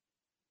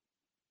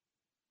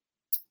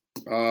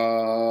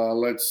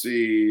 Let's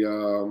see.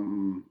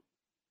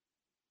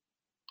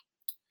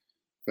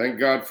 Thank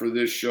God for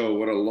this show.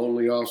 What a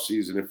lonely off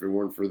season if it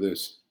weren't for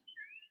this.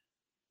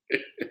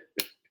 It's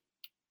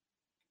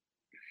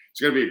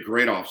going to be a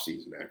great off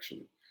season,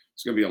 actually.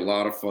 It's going to be a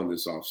lot of fun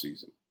this off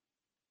season.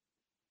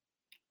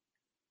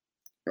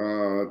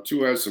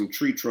 Tua has some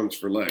tree trunks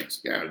for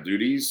legs. Yeah,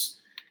 dude, he's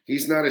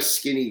not a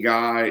skinny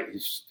guy.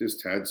 He's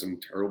just had some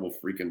terrible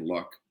freaking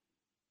luck.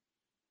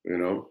 You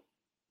know?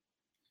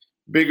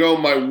 Big O,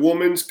 my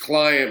woman's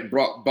client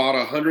bought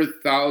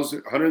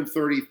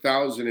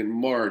 130,000 in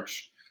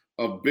March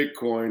of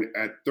Bitcoin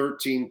at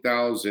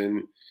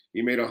 13,000.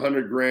 He made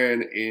 100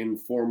 grand in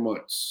 4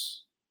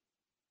 months.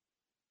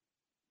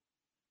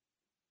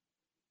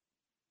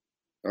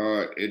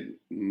 It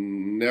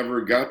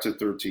never got to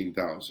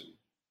 13,000.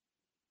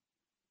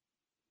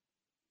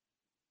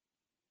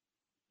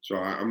 So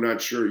I'm not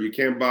sure. You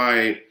can't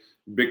buy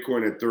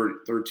Bitcoin at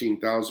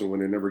 13,000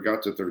 when it never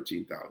got to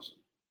 13,000.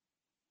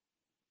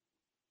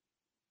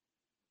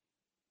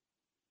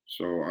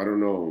 So I don't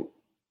know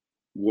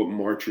what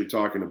March you're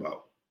talking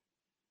about.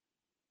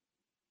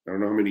 I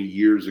don't know how many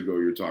years ago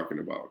you're talking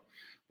about,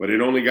 but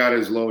it only got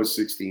as low as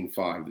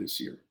 16.5 this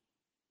year.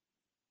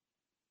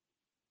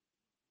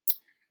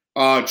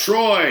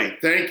 Troy,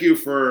 thank you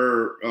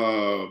for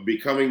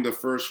becoming the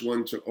first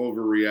one to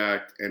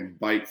overreact and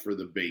bite for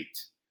the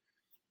bait.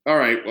 All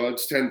right, well,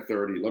 it's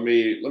 10:30.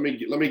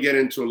 Let me get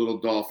into a little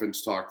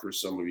Dolphins talk for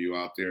some of you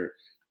out there.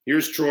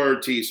 Here's Troy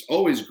Ortiz.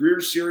 Oh, is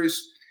Greer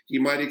serious? He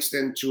might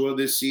extend Tua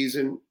this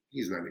season.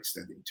 He's not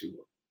extending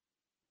Tua.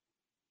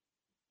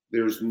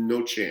 There's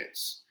no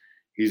chance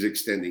he's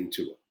extending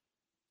Tua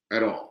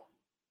at all.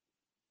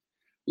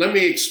 Let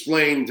me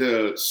explain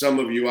to some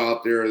of you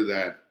out there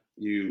that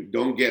you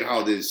don't get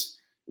how this,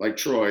 like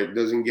Troy,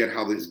 doesn't get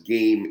how this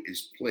game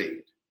is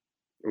played.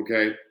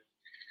 Okay?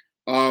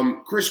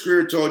 Chris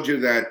Greer told you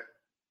that,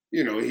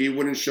 he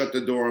wouldn't shut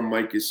the door on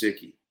Mike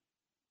Gesicki.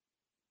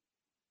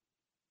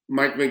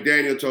 Mike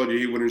McDaniel told you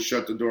he wouldn't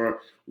shut the door.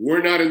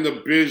 We're not in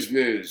the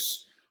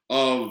business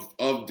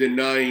of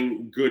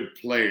denying good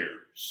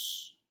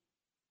players.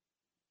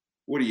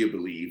 What do you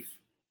believe?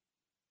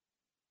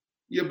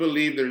 You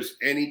believe there's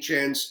any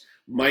chance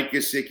Mike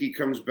Gesicki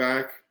comes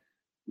back?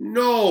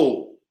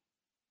 No.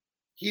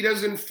 He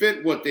doesn't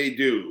fit what they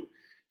do.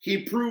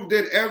 He proved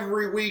it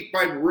every week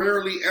by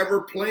rarely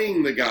ever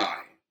playing the guy.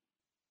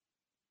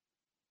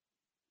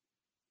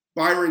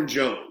 Byron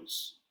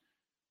Jones.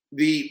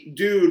 The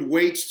dude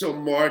waits till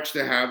March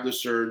to have the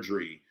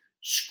surgery,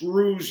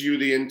 screws you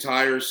the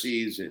entire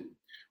season.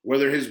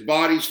 Whether his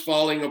body's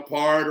falling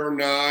apart or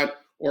not,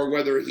 or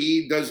whether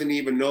he doesn't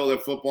even know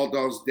that football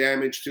does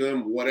damage to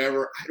him,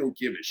 whatever, I don't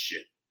give a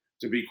shit,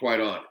 to be quite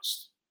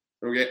honest.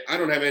 Okay, I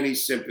don't have any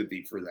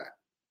sympathy for that.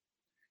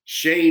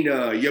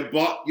 Shayna, you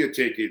bought your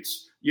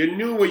tickets. You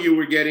knew what you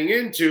were getting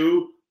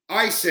into.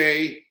 I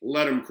say,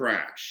 let him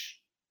crash.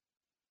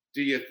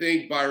 Do you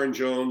think Byron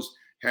Jones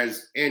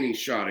has any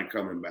shot at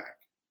coming back?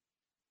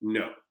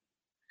 No.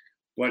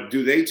 But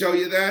do they tell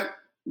you that?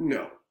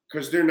 No,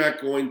 because they're not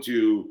going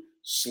to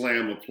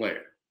slam a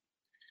player.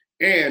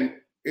 And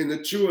in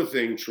the Tua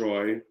thing,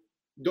 Troy,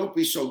 don't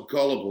be so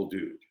gullible,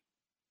 dude.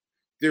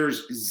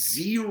 There's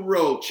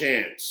zero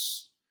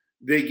chance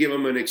they give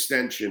him an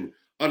extension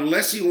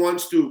unless he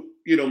wants to,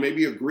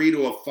 maybe agree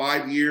to a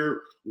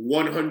 5-year,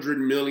 $100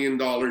 million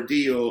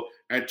deal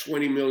at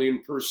 $20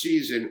 million per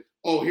season.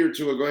 Oh, here,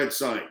 Tua, go ahead,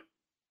 sign.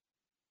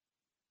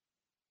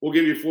 We'll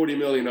give you $40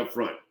 million up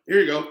front. Here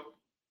you go.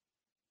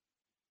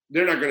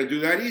 They're not going to do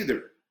that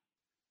either,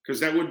 because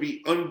that would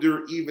be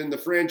under even the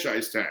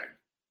franchise tag,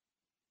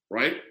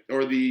 right?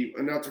 Or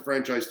not the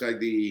franchise tag,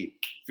 the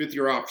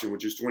 5th-year option,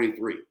 which is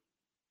 23.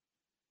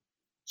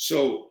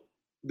 So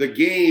the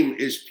game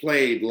is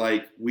played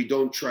like we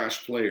don't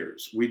trash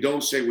players. We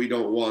don't say we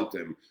don't want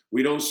them.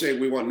 We don't say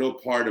we want no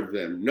part of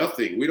them.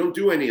 Nothing. We don't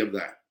do any of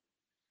that.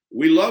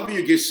 We love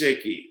you,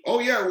 Gesicki. Oh,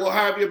 yeah, we'll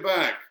have you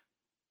back.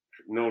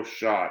 No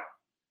shot.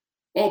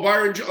 Oh,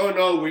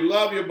 no, we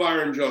love you,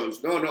 Byron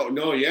Jones. No,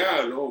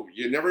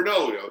 you never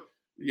know.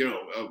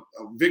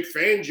 Vic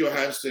Fangio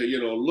has to,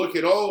 look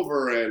it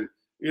over, and,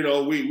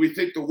 we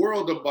think the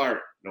world of Byron.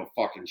 No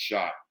fucking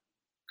shot.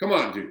 Come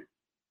on, dude.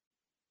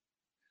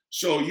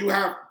 So you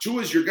have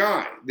Tua's your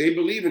guy. They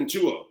believe in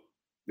Tua.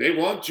 They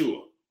want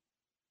Tua.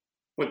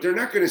 But they're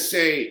not going to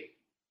say,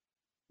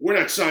 we're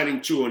not signing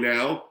Tua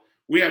now.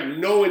 We have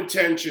no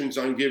intentions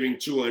on giving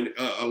Tua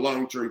a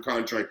long-term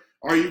contract.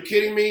 Are you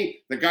kidding me?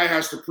 The guy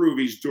has to prove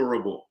he's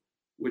durable,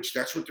 which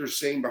that's what they're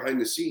saying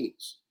behind the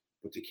scenes.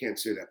 But they can't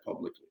say that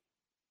publicly.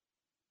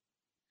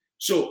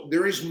 So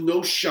there is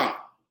no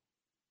shot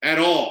at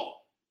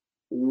all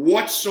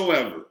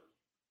whatsoever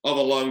of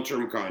a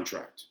long-term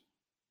contract.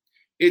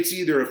 It's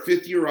either a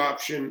 5th-year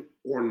option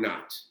or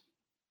not.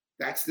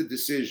 That's the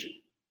decision.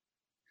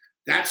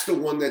 That's the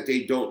one that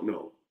they don't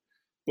know.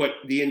 But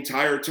the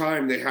entire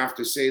time they have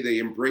to say they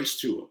embrace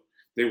Tua.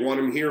 They want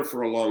him here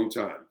for a long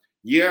time.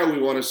 Yeah, we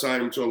want to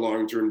sign him to a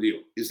long-term deal.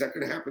 Is that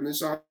going to happen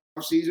this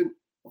offseason?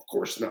 Of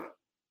course not.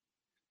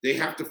 They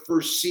have to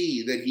first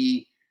see that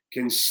he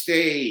can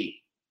stay,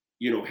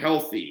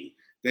 healthy,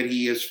 that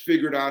he has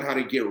figured out how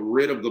to get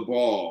rid of the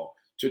ball,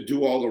 to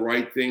do all the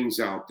right things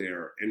out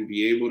there and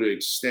be able to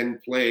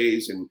extend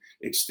plays and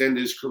extend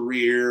his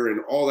career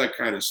and all that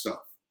kind of stuff,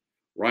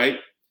 right?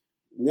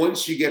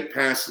 Once you get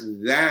past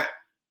that,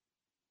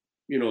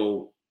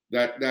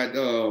 that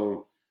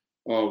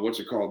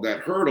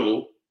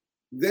hurdle,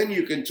 then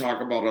you can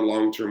talk about a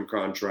long-term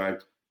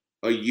contract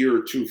a year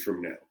or two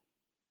from now.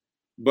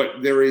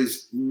 But there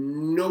is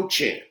no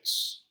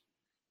chance.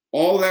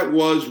 All that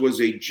was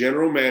a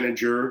general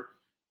manager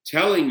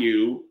telling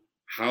you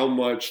how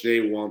much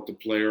they want the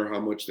player, how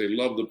much they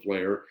love the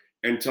player,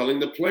 and telling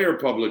the player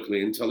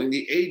publicly and telling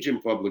the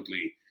agent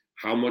publicly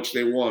how much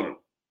they want him.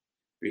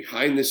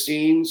 Behind the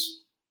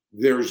scenes,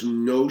 there's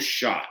no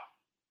shot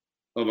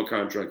of a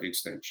contract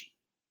extension.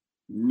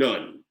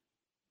 None.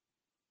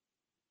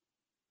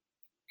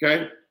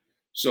 Okay?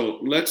 So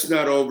let's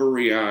not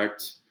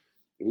overreact.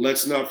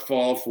 Let's not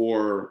fall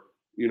for,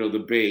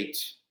 the bait.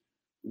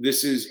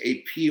 This is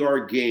a PR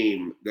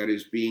game that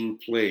is being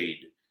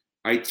played.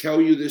 I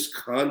tell you this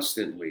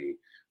constantly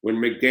when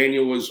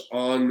McDaniel was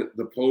on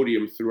the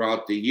podium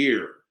throughout the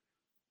year,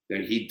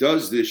 that he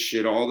does this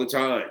shit all the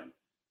time.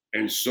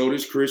 And so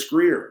does Chris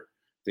Grier.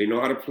 They know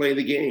how to play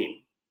the game.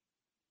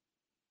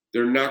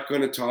 They're not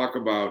going to talk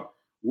about,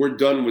 we're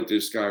done with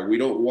this guy, we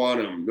don't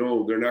want him.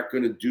 No, they're not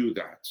going to do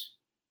that.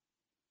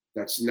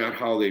 That's not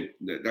how they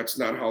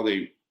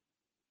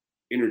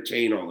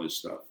entertain all this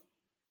stuff.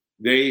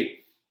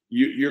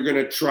 You're going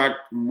to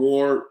attract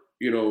more,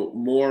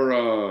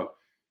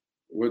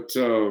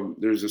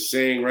 there's a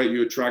saying, right?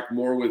 You attract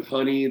more with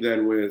honey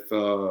than with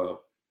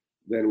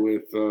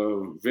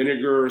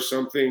vinegar or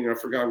something. I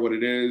forgot what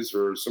it is,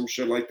 or some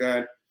shit like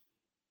that.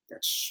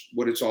 That's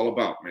what it's all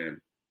about, man.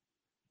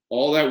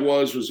 All that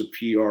was a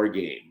PR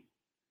game.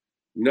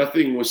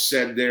 Nothing was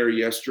said there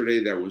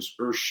yesterday that was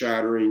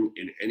earth-shattering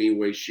in any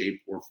way,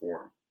 shape, or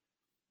form.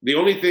 The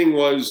only thing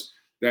was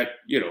that,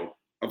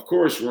 of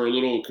course, we're a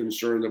little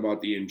concerned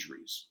about the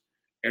injuries.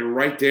 And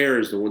right there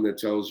is the one that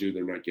tells you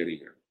they're not getting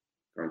a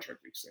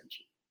contract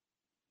extension.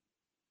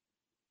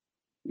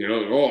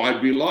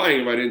 I'd be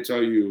lying if I didn't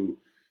tell you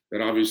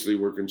that obviously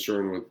we're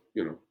concerned with,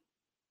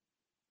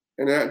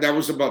 and that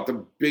was about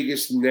the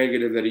biggest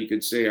negative that he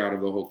could say out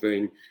of the whole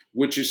thing,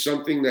 which is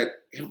something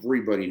that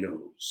everybody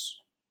knows.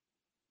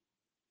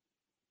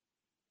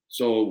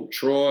 So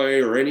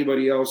Troy or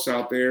anybody else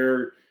out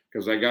there,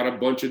 because I got a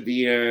bunch of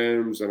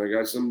DMs and I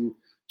got some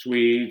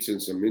tweets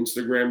and some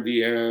Instagram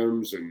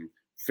DMs and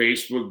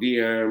Facebook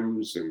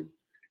DMs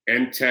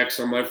and texts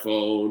on my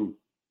phone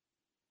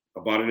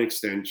about an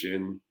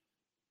extension.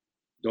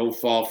 Don't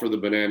fall for the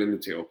banana in the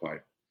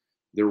tailpipe.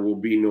 There will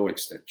be no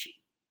extension.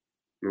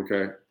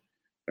 Okay?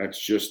 That's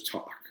just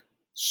talk.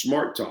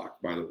 Smart talk,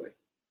 by the way.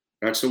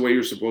 That's the way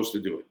you're supposed to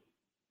do it.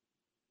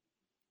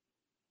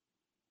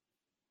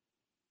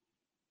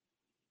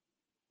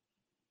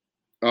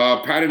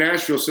 Pat in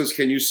Asheville says,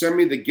 can you send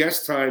me the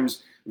guest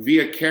times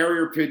via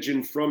carrier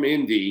pigeon from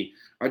Indy?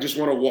 I just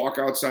want to walk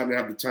outside and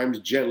have the times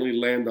gently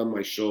land on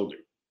my shoulder.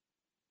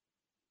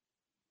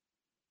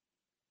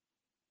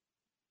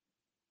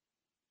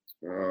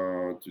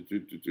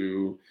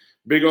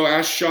 Big O,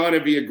 ask Sean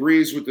if he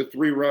agrees with the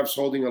 3 refs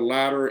holding a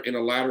ladder in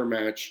a ladder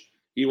match.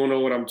 He will know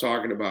what I'm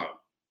talking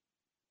about.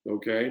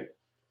 Okay?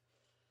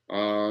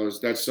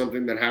 That's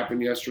something that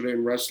happened yesterday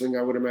in wrestling,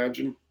 I would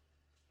imagine.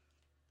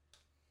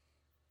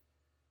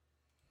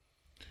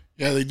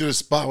 Yeah, they did a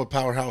spot with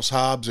Powerhouse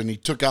Hobbs, and he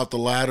took out the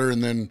ladder,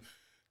 and then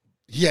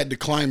he had to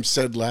climb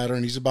said ladder,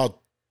 and he's about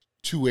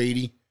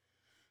 280.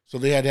 So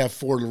they had to have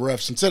 4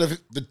 refs. Instead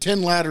of the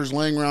 10 ladders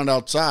laying around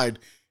outside,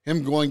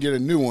 him going to get a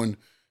new one,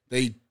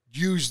 they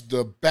used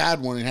the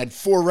bad one and had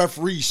 4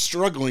 referees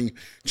struggling,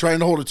 trying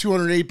to hold a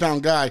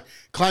 208-pound guy,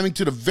 climbing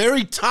to the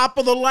very top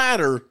of the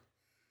ladder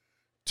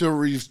to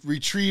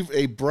retrieve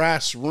a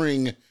brass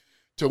ring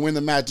to win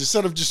the match,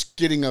 instead of just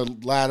getting a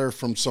ladder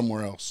from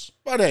somewhere else.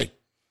 But hey.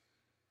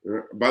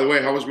 By the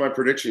way, how was my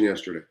prediction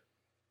yesterday?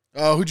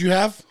 Who'd you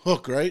have?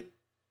 Hook, right?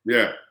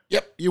 Yeah.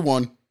 Yep, you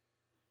won.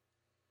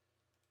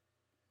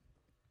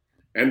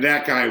 And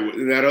that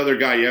other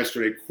guy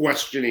yesterday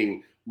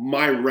questioning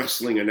my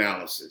wrestling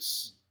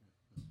analysis.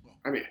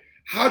 I mean,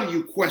 how do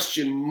you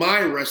question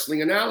my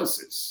wrestling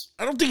analysis?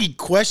 I don't think he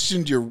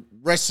questioned your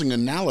wrestling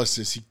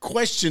analysis. He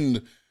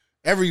questioned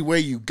every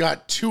way you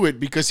got to it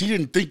because he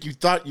didn't think you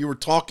thought you were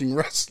talking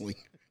wrestling.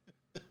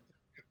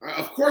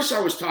 Of course I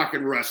was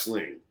talking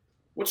wrestling.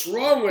 What's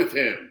wrong with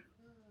him?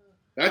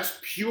 That's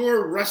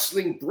pure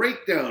wrestling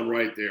breakdown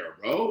right there,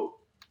 bro.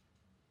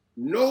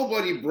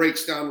 Nobody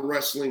breaks down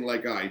wrestling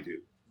like I do.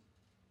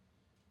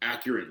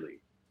 Accurately.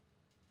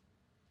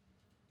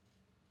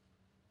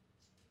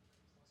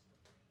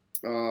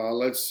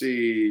 Let's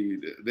see.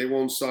 They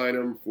won't sign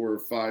him for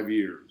 5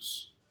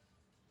 years.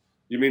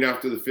 You mean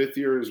after the 5th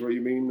year is what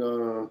you mean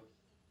on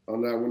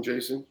that one,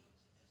 Jason?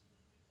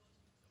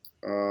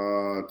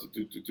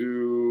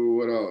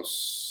 What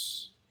else?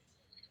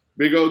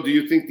 Big O, do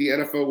you think the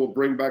NFL will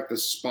bring back the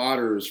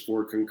spotters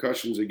for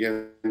concussions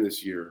again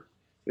this year?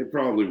 They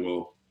probably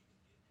will.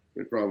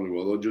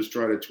 They'll just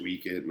try to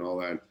tweak it and all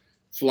that.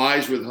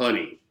 Flies with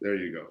honey. There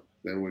you go.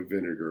 Then with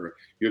vinegar.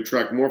 You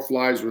attract more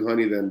flies with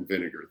honey than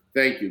vinegar.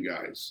 Thank you,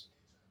 guys.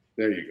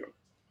 There you go.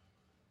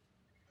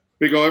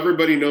 Big O,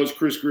 everybody knows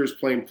Chris Greer is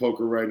playing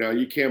poker right now.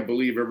 You can't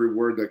believe every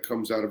word that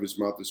comes out of his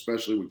mouth,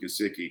 especially with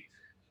Gesicki.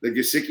 The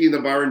Gesicki and the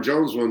Byron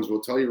Jones ones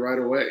will tell you right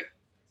away.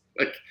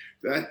 Like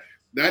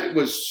that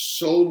was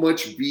so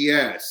much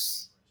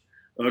BS.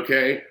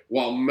 Okay?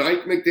 While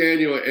Mike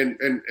McDaniel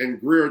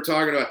and Greer are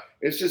talking about,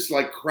 it's just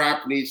like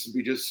crap needs to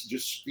be just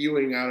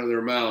spewing out of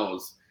their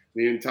mouths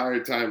the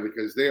entire time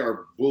because they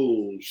are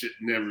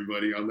bullshitting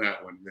everybody on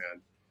that one, man.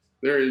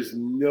 There is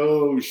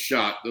no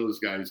shot those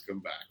guys come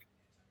back.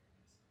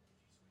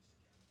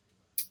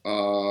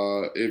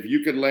 If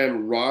you could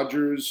land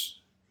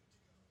Rodgers,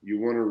 you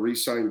want to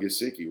re-sign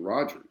Gesicki.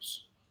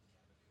 Rodgers.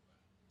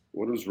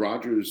 What does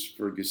Rodgers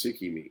for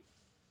Gesicki mean?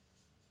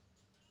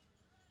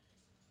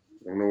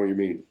 I don't know what you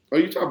mean. Oh,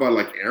 you talking about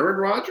like Aaron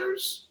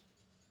Rodgers?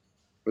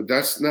 But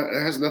that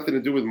has nothing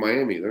to do with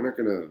Miami. They're not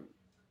gonna.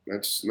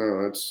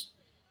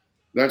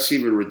 That's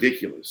even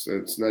ridiculous.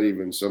 That's not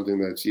even something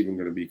that's even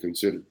going to be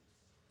considered.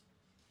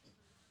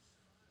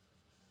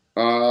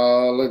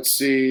 Let's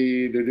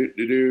see.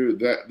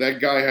 That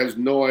guy has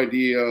no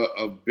idea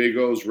of Big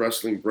O's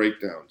wrestling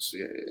breakdowns.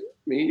 I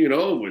mean,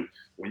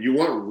 when you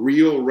want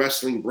real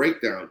wrestling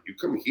breakdown, you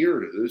come here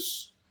to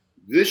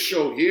this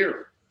show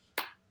here.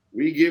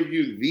 We give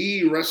you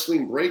the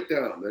wrestling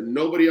breakdown that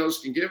nobody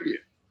else can give you.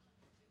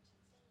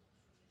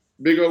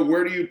 Big O,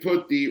 where do you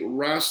put the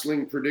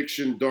wrestling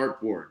prediction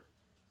dartboard?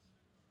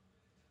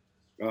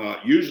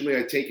 Usually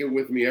I take it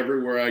with me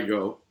everywhere I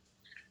go.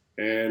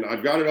 And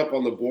I've got it up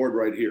on the board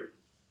right here.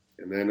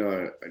 And then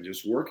I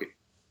just work it.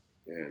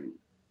 And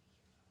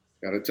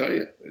got to tell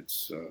you,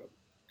 it's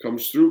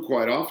comes through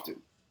quite often.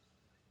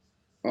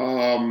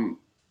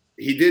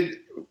 He did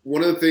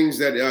one of the things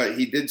that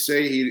he did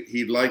say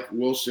he'd like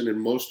Wilson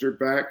and Mostert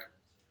back.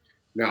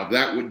 Now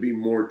that would be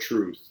more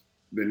truth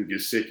than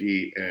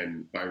Gesicki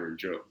and Byron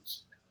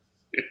Jones.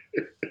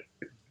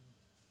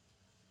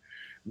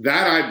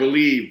 That I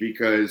believe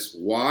because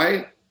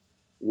why?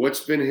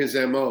 What's been his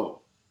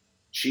MO?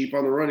 cheap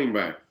on the running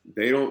back.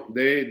 They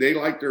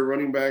like their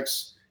running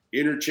backs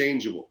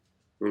interchangeable,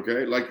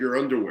 okay? Like your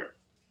underwear.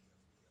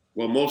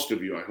 Well, most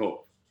of you, I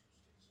hope,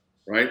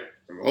 right?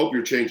 I hope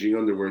you're changing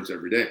underwears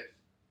every day.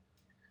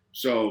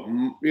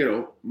 So,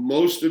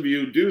 most of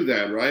you do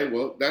that, right?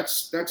 Well,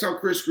 that's how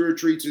Chris Grier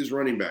treats his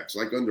running backs,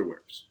 like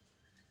underwears.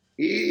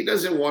 He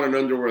doesn't want an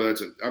underwear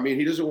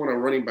he doesn't want a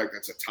running back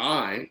that's a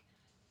tie,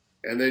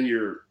 and then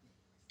you're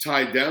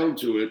tied down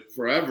to it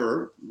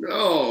forever.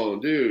 No,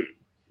 dude.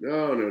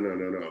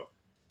 No.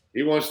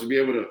 He wants to be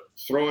able to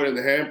throw it in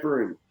the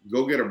hamper and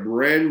go get a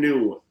brand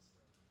new one,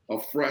 a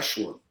fresh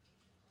one.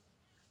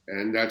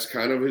 And that's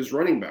kind of his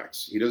running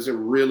backs. He doesn't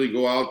really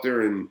go out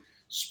there and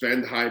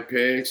spend high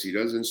picks. He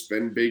doesn't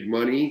spend big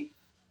money.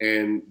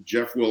 And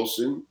Jeff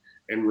Wilson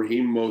and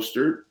Raheem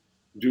Mostert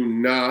do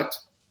not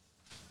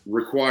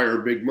require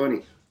big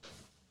money.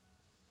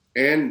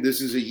 And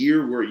this is a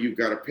year where you've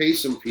got to pay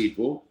some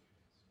people.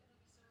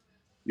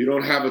 You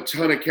don't have a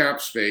ton of cap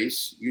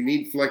space. You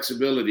need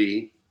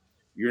flexibility.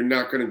 You're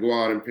not going to go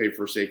out and pay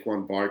for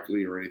Saquon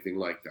Barkley or anything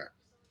like that.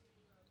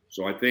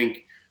 So I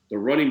think the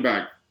running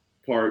back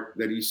part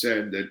that he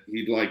said that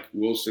he'd like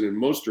Wilson and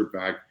Mostert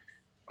back,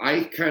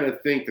 I kind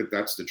of think that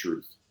that's the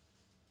truth.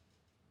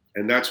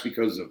 And that's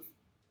because of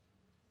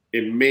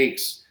it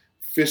makes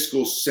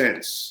fiscal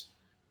sense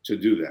to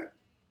do that.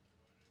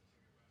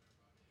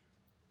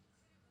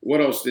 What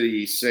else did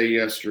he say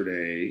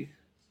yesterday?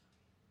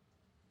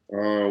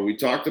 We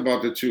talked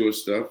about the Tua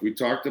stuff. We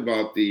talked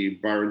about the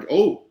Byron.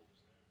 Oh,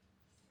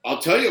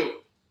 I'll tell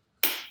you,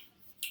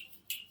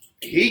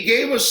 he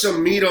gave us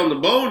some meat on the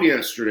bone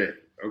yesterday,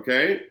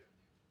 okay?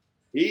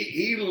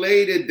 He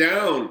laid it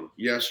down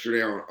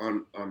yesterday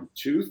on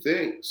two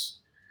things.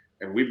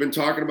 And we've been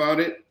talking about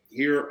it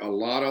here a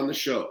lot on the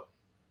show.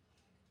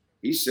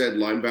 He said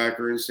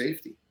linebacker and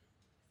safety.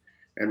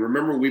 And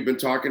remember, we've been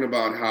talking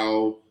about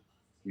how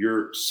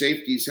your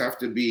safeties have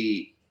to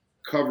be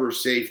cover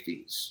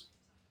safeties.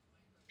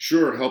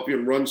 Sure, help you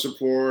in run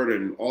support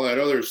and all that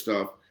other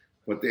stuff,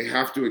 but they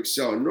have to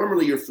excel. And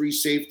normally your free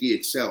safety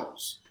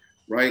excels,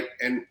 right?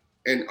 And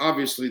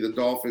obviously the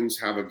Dolphins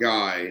have a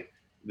guy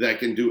that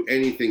can do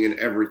anything and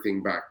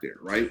everything back there,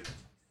 right?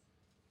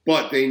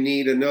 But they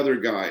need another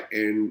guy.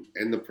 And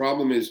the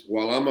problem is,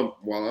 while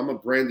I'm a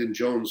Brandon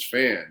Jones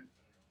fan,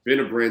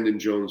 been a Brandon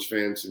Jones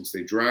fan since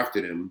they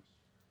drafted him,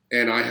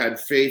 and I had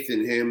faith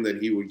in him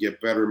that he would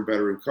get better and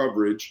better in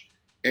coverage.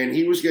 And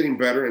he was getting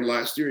better. And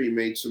last year he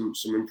made some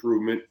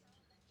improvement.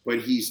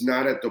 But he's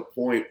not at the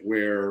point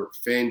where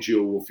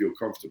Fangio will feel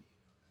comfortable.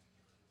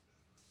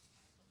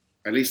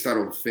 At least I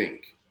don't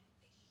think.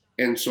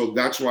 And so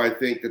that's why I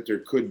think that there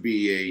could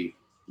be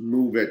a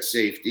move at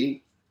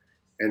safety.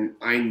 And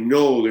I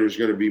know there's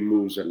going to be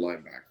moves at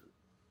linebacker.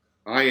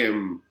 I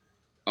am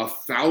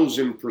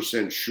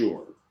 1,000%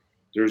 sure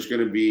there's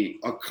going to be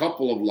a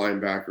couple of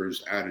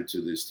linebackers added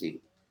to this team.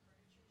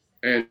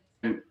 And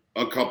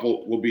a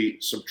couple will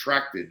be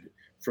subtracted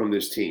from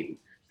this team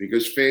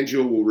because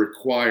Fangio will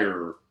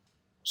require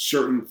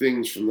certain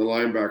things from the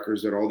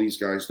linebackers that all these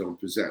guys don't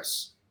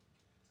possess.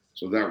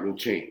 So that will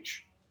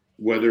change.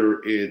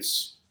 Whether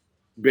it's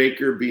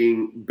Baker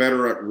being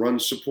better at run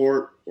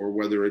support or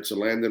whether it's a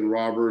Landon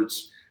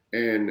Roberts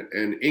and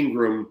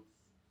Ingram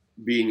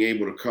being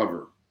able to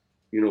cover.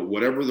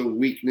 Whatever the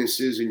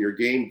weakness is in your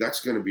game, that's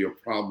going to be a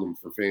problem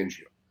for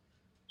Fangio.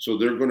 So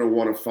they're going to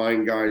want to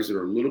find guys that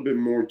are a little bit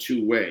more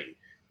two-way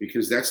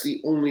because that's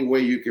the only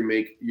way you can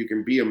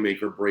be a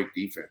make or break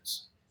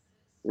defense,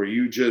 where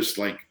you just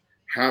you're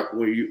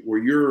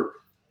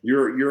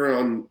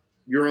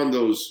on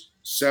those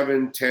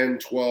 7, 10,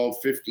 12,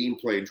 15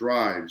 play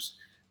drives,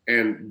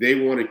 and they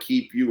want to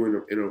keep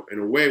you in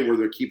a way where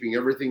they're keeping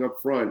everything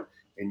up front,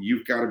 and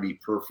you've got to be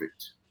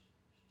perfect.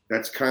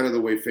 That's kind of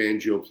the way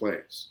Fangio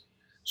plays.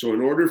 So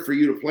in order for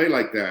you to play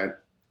like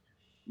that,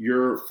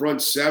 your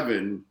front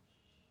seven,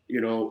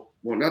 well,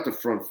 not the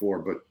front four,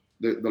 but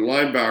the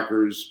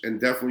linebackers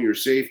and definitely your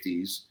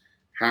safeties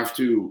have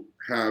to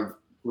have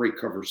great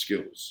cover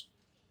skills.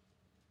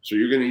 So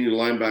you're going to need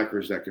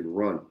linebackers that can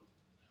run,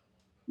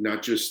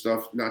 not just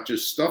stuff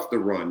the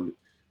run,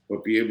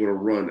 but be able to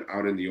run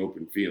out in the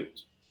open field.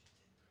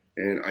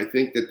 And I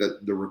think that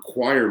the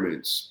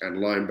requirements at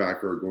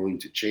linebacker are going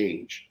to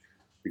change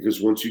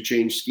because once you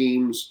change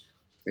schemes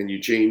and you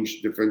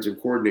change defensive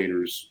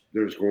coordinators,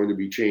 there's going to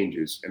be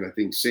changes. And I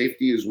think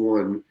safety is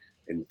one,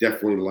 and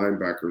definitely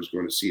linebacker is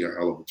going to see a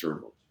hell of a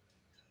turnover.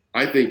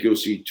 I think you'll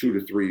see 2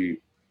 to 3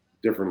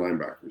 different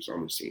linebackers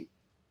on this team.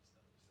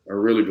 I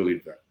really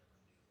believe that.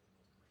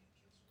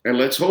 And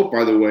let's hope,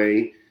 by the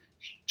way,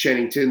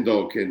 Channing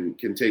Tindall can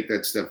take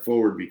that step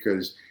forward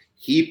because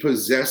he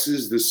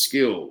possesses the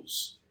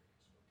skills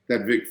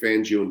that Vic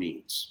Fangio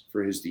needs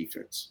for his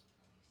defense.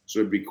 So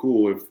it'd be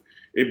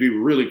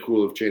really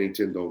cool if Channing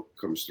Tindall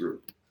comes through.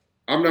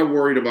 I'm not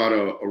worried about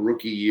a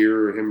rookie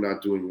year, him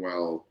not doing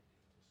well.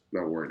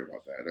 Not worried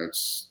about that.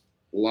 That's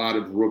a lot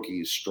of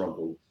rookies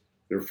struggle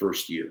their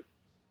first year.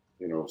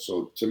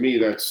 So to me,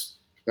 that's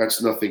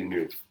nothing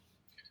new.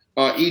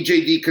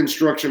 EJD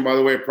Construction, by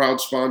the way, a proud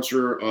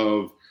sponsor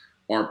of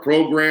our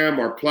program,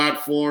 our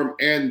platform,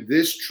 and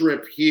this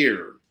trip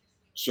here.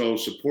 So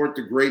support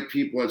the great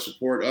people that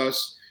support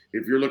us.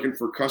 If you're looking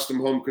for custom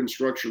home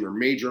construction or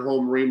major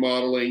home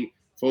remodeling,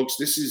 folks,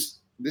 this is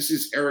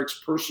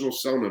Eric's personal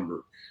cell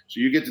number. So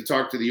you get to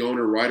talk to the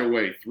owner right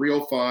away,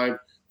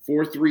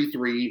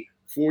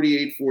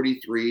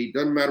 305-433-4843.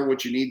 Doesn't matter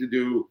what you need to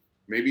do.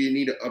 Maybe you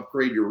need to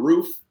upgrade your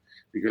roof,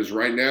 because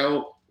right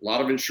now, a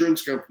lot of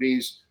insurance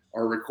companies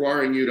are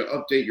requiring you to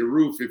update your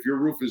roof. If your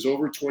roof is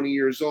over 20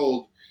 years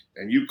old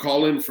and you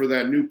call in for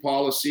that new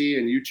policy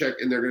and you check,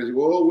 and they're going to say,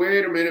 "Whoa,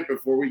 wait a minute,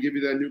 before we give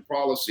you that new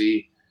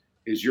policy,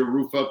 is your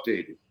roof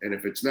updated?" And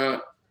if it's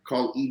not,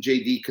 call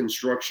EJD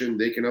Construction.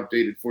 They can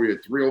update it for you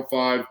at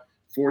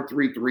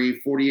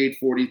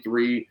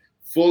 305-433-4843.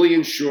 Fully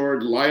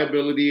insured,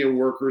 liability and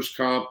workers'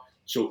 comp.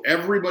 So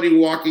everybody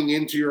walking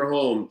into your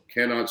home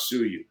cannot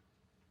sue you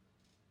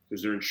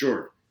because they're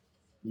insured.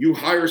 You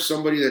hire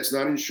somebody that's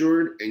not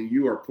insured and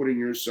you are putting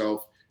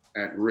yourself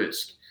at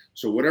risk.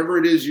 So whatever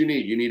it is you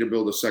need to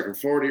build a second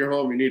floor to your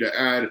home, you need to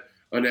add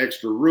an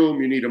extra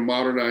room, you need to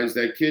modernize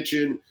that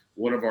kitchen.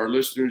 One of our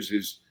listeners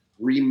is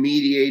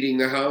remediating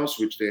the house,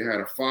 which they had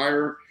a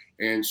fire,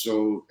 and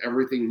so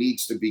everything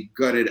needs to be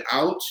gutted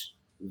out.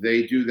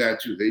 They do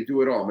that too. They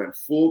do it all, man.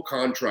 Full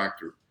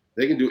contractor.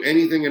 They can do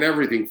anything and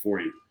everything for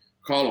you.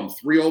 Call them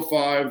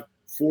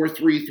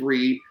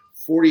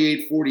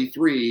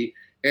 305-433-4843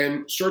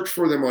 and search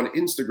for them on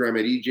Instagram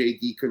at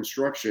EJD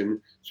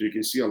Construction so you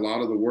can see a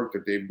lot of the work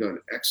that they've done.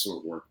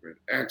 Excellent work, man.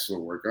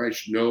 Excellent work. I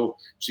should know,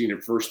 seen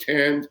it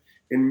firsthand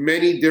in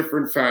many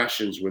different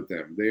fashions with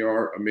them. They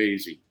are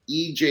amazing.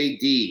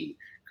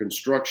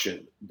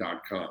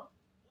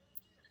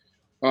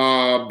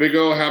 EJDconstruction.com. Big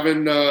O,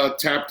 haven't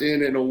tapped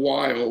in a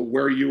while.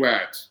 Where are you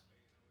at?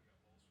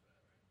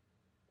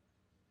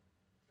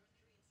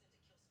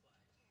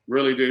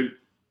 Really, dude?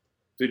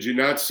 Did you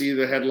not see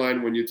the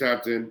headline when you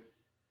tapped in?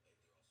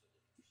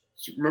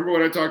 Remember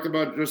what I talked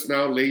about just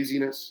now,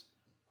 laziness?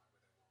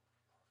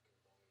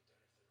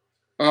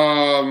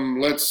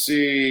 Let's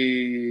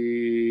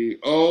see.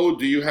 Oh,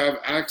 do you have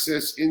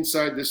access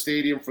inside the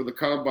stadium for the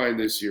combine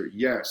this year?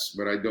 Yes,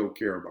 but I don't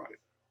care about it.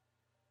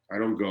 I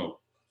don't go.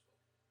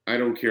 I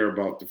don't care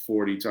about the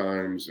 40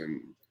 times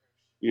and,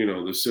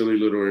 the silly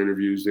little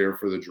interviews there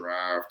for the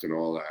draft and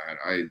all that.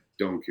 I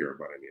don't care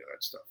about any of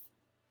that stuff.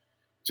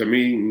 To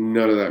me,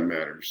 none of that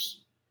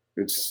matters.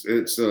 It's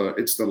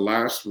the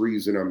last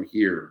reason I'm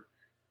here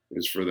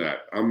is for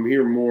that. I'm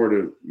here more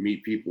to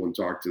meet people and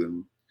talk to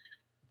them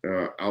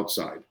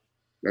outside.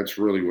 That's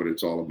really what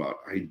it's all about.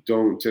 I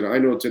know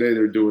today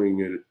they're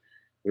doing it.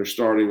 They're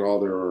starting all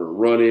their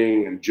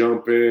running and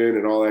jumping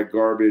and all that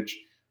garbage.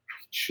 I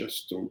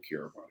just don't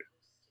care about it.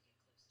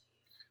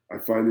 I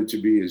find it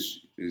to be as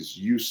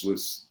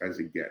useless as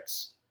it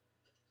gets,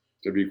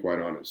 to be quite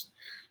honest.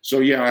 So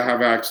yeah, I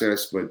have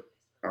access, but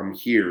I'm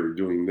here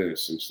doing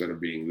this instead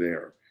of being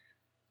there.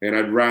 And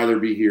I'd rather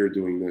be here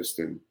doing this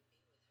than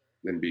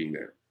being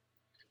there,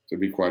 to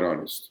be quite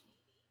honest.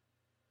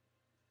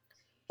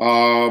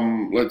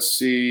 Let's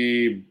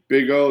see.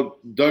 Big O,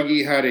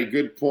 Dougie had a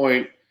good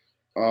point.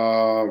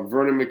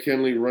 Vernon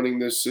McKinley running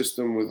this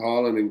system with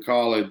Holland in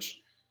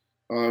college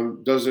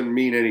doesn't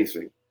mean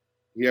anything.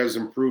 He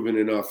hasn't proven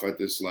enough at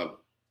this level.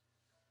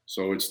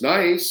 So it's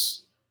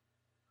nice.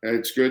 And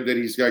it's good that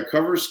he's got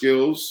cover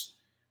skills,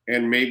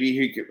 and maybe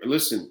he can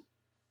listen.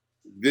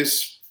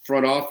 This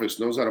front office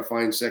knows how to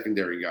find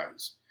secondary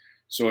guys.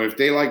 So if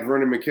they like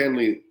Vernon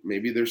McKinley,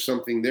 maybe there's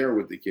something there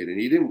with the kid.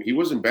 And he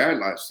wasn't bad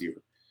last year,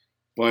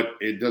 but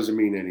it doesn't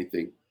mean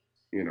anything.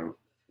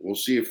 We'll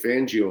see if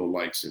Fangio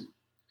likes him.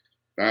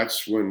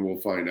 That's when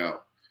we'll find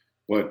out.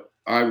 But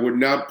I would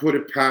not put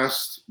it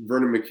past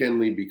Vernon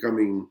McKinley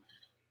becoming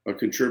a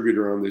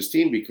contributor on this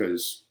team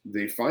because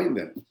they find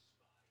them.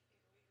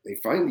 They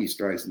find these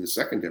guys in the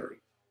secondary.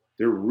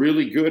 They're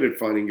really good at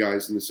finding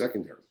guys in the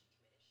secondary.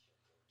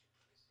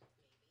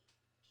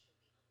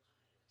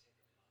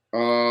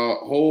 A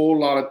whole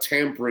lot of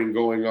tampering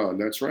going on.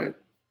 That's right.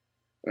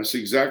 That's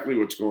exactly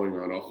what's going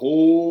on. A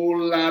whole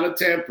lot of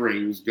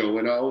tamperings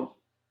going on.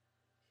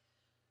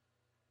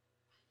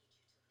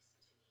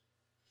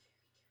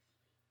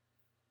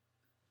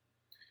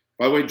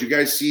 By the way, did you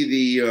guys see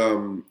the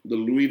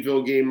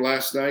Louisville game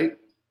last night?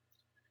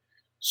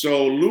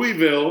 So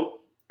Louisville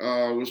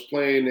was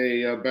playing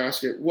a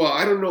basket. Well,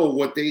 I don't know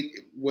what they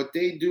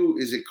do.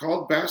 Is it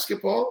called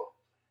basketball?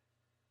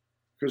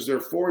 Because they're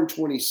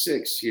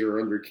 4-26 here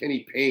under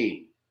Kenny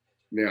Payne.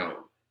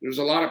 Now there's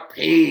a lot of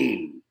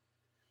pain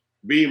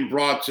being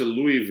brought to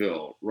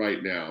Louisville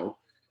right now.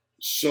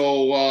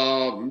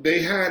 So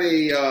they had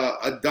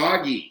a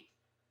doggy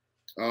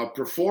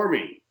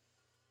performing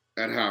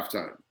at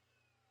halftime.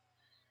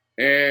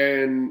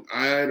 And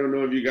I don't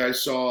know if you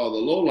guys saw the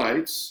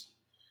lowlights,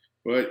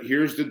 but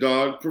here's the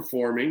dog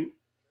performing.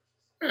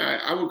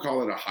 I would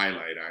call it a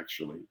highlight,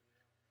 actually,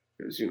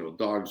 because,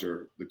 dogs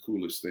are the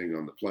coolest thing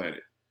on the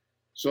planet.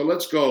 So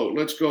let's go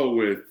with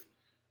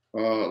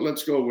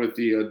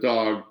the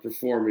dog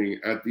performing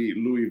at the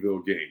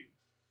Louisville game.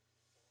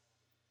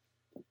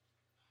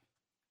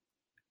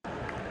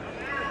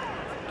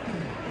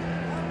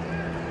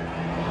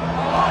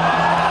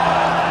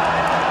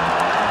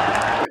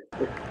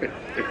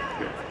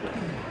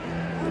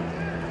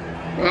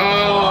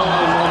 Oh,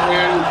 my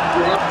man is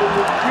dropping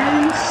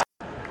the juice.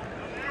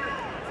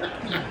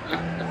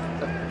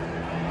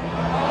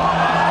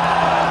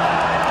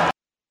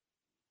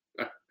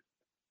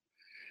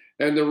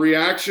 And the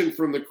reaction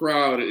from the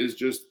crowd is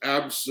just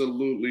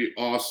absolutely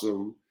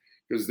awesome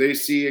because they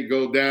see it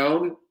go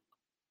down,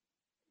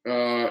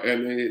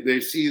 and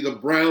they see the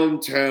Brown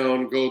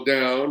Town go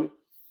down,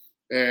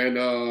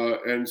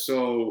 and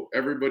so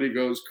everybody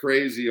goes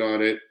crazy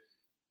on it.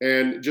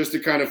 And just to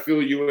kind of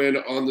fill you in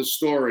on the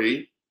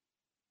story,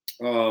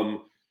 it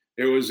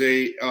was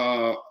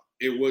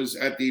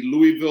at the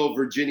Louisville,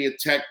 Virginia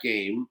Tech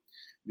game.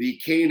 The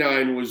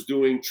canine was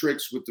doing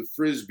tricks with the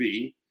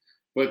Frisbee,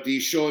 but the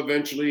show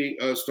eventually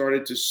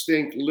started to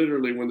stink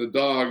literally when the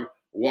dog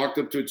walked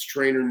up to its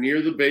trainer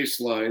near the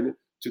baseline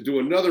to do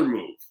another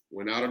move.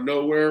 When out of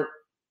nowhere,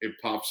 it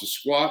pops a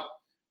squat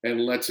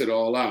and lets it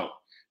all out.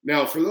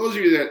 Now, for those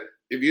of you that,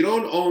 if you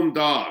don't own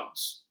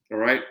dogs, all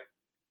right,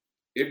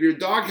 if your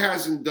dog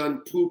hasn't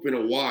done poop in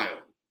a while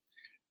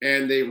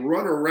and they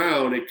run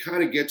around, it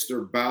kind of gets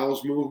their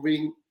bowels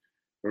moving.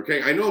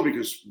 Okay, I know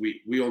because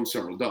we own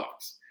several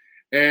dogs.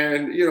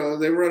 And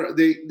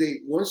they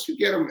once you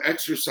get them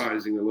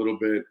exercising a little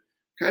bit,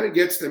 kind of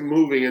gets them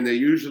moving, and they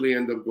usually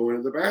end up going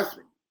to the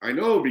bathroom. I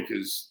know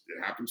because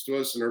it happens to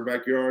us in our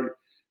backyard.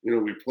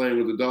 We're playing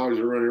with the dogs,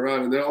 are running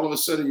around, and then all of a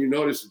sudden you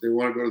notice that they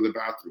want to go to the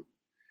bathroom.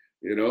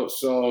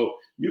 So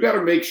you got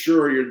to make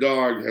sure your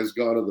dog has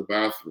gone to the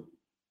bathroom,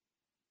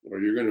 or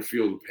you're going to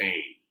feel the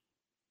pain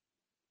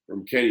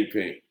from Kenny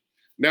Payne.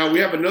 Now we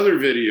have another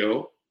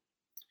video.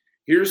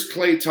 Here's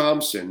Klay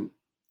Thompson,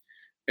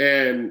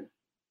 and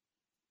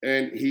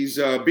he's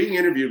being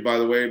interviewed, by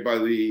the way, by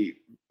the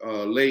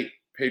late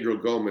Pedro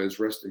Gomez,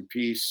 rest in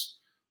peace,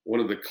 one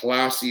of the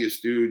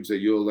classiest dudes that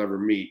you'll ever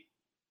meet.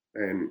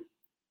 And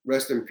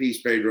rest in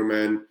peace, Pedro,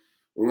 man.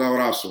 Un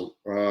abrazo.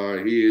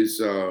 He is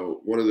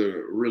one of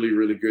the really,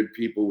 really good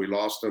people. We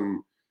lost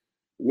him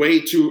way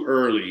too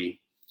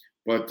early.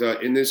 But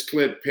in this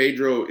clip,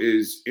 Pedro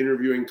is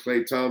interviewing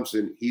Klay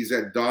Thompson. He's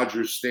at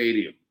Dodger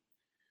Stadium.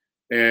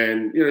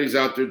 And, he's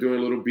out there doing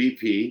a little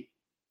BP.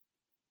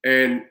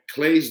 And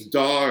Klay's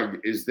dog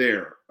is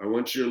there. I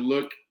want you to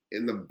look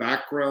in the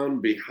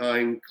background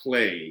behind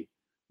Klay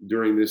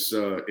during this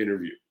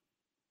interview.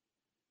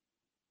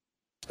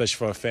 Especially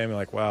for our family,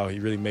 like, wow, he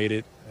really made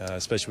it,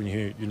 especially when you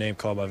hear your name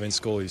called by Vin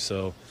Scully.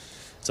 So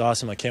it's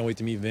awesome. I can't wait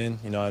to meet Vin.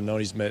 I've known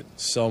he's met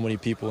so many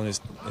people in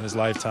his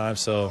lifetime.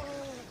 So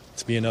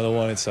to be another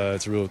one, it's a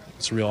real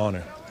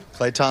honor.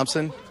 Klay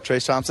Thompson,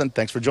 Trayce Thompson,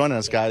 thanks for joining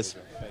us, guys.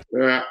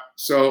 Yeah.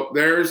 So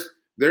there's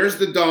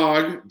the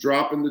dog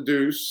dropping the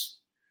deuce.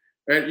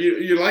 And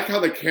you like how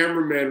the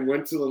cameraman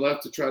went to the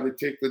left to try to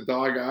take the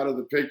dog out of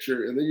the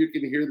picture, and then you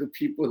can hear the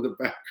people in the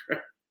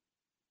background.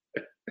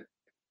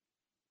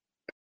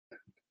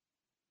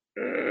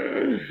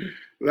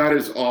 That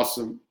is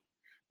awesome.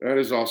 That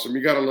is awesome.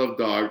 You got to love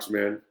dogs,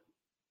 man.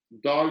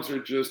 Dogs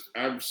are just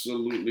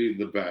absolutely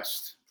the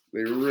best.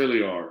 They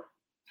really are.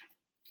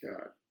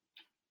 God.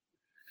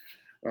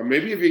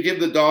 Maybe if you give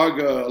the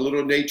dog a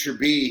little Nature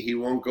B, he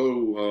won't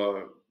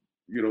go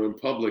in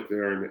public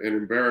there and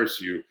embarrass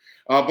you.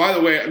 By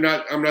the way, I'm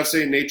not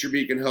saying Nature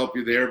B can help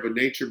you there, but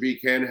Nature B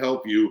can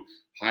help you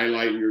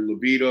highlight your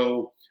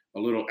libido, a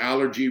little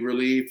allergy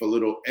relief, a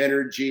little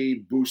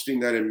energy, boosting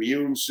that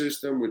immune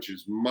system, which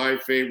is my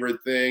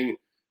favorite thing.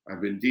 I've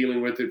been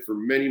dealing with it for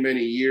many,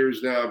 many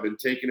years now. I've been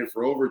taking it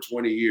for over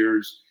 20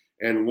 years.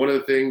 And one of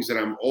the things that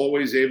I'm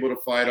always able to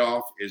fight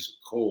off is a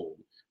cold.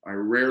 I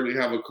rarely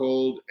have a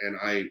cold, and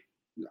I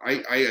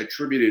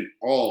attribute it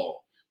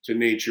all to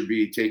Nature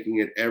B, taking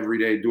it every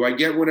day. Do I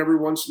get one every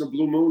once in a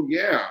blue moon?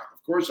 Yeah,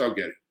 of course I'll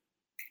get it.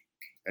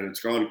 And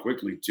it's gone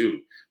quickly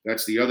too.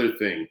 That's the other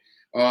thing.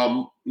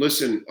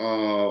 Listen,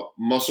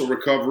 muscle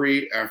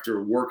recovery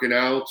after working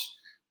out,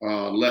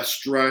 less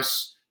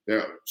stress,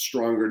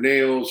 stronger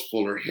nails,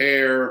 fuller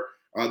hair.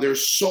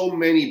 There's so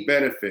many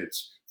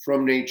benefits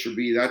from Nature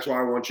B. That's why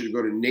I want you to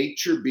go to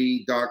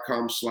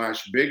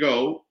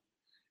natureb.com/BigO,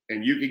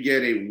 and you can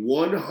get a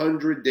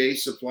 100-day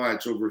supply.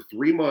 It's over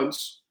 3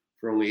 months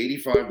for only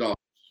 $85.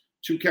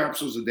 2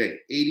 capsules a day,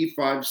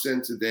 85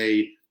 cents a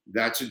day.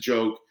 That's a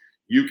joke.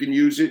 You can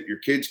use it. Your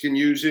kids can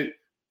use it.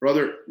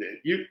 Brother,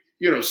 you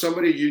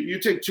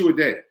take 2 a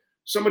day.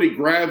 Somebody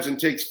grabs and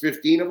takes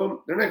 15 of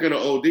them, they're not going to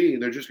OD.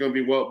 They're just going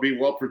to be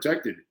well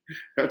protected.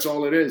 That's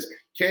all it is.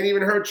 Can't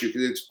even hurt you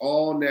because it's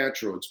all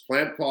natural. It's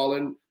plant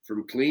pollen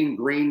from clean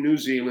green New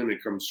Zealand.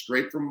 It comes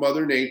straight from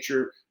Mother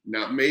Nature,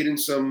 not made in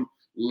some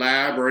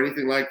lab or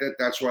anything like that.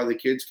 That's why the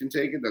kids can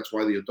take it. That's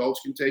why the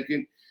adults can take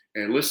it.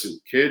 And listen,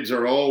 kids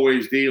are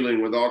always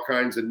dealing with all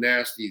kinds of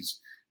nasties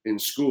in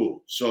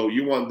school. So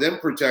you want them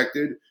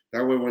protected.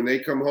 That way when they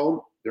come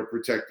home, they're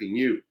protecting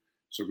you.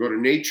 So go to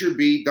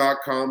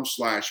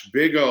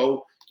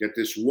natureb.com/BigO. Get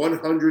this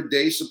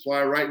 100-day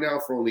supply right now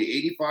for only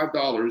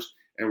 $85.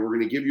 And we're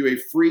going to give you a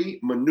free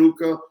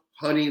Manuka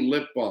honey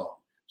lip balm.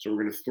 So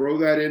we're going to throw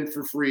that in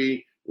for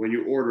free when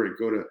you order it.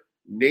 Go to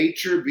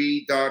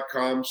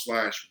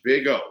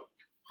natureb.com/BigO.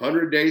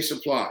 100-day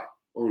supply.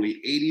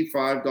 only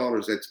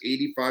 $85. That's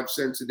 85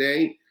 cents a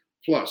day,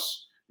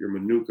 plus your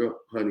Manuka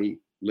Honey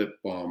Lip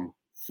Balm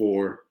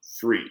for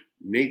free.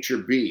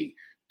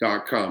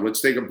 naturebee.com.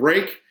 Let's take a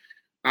break.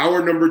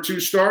 Hour number 2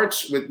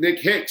 starts with Nick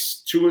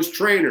Hicks, Tua's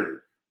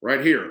trainer,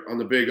 right here on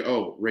the Big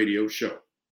O Radio Show.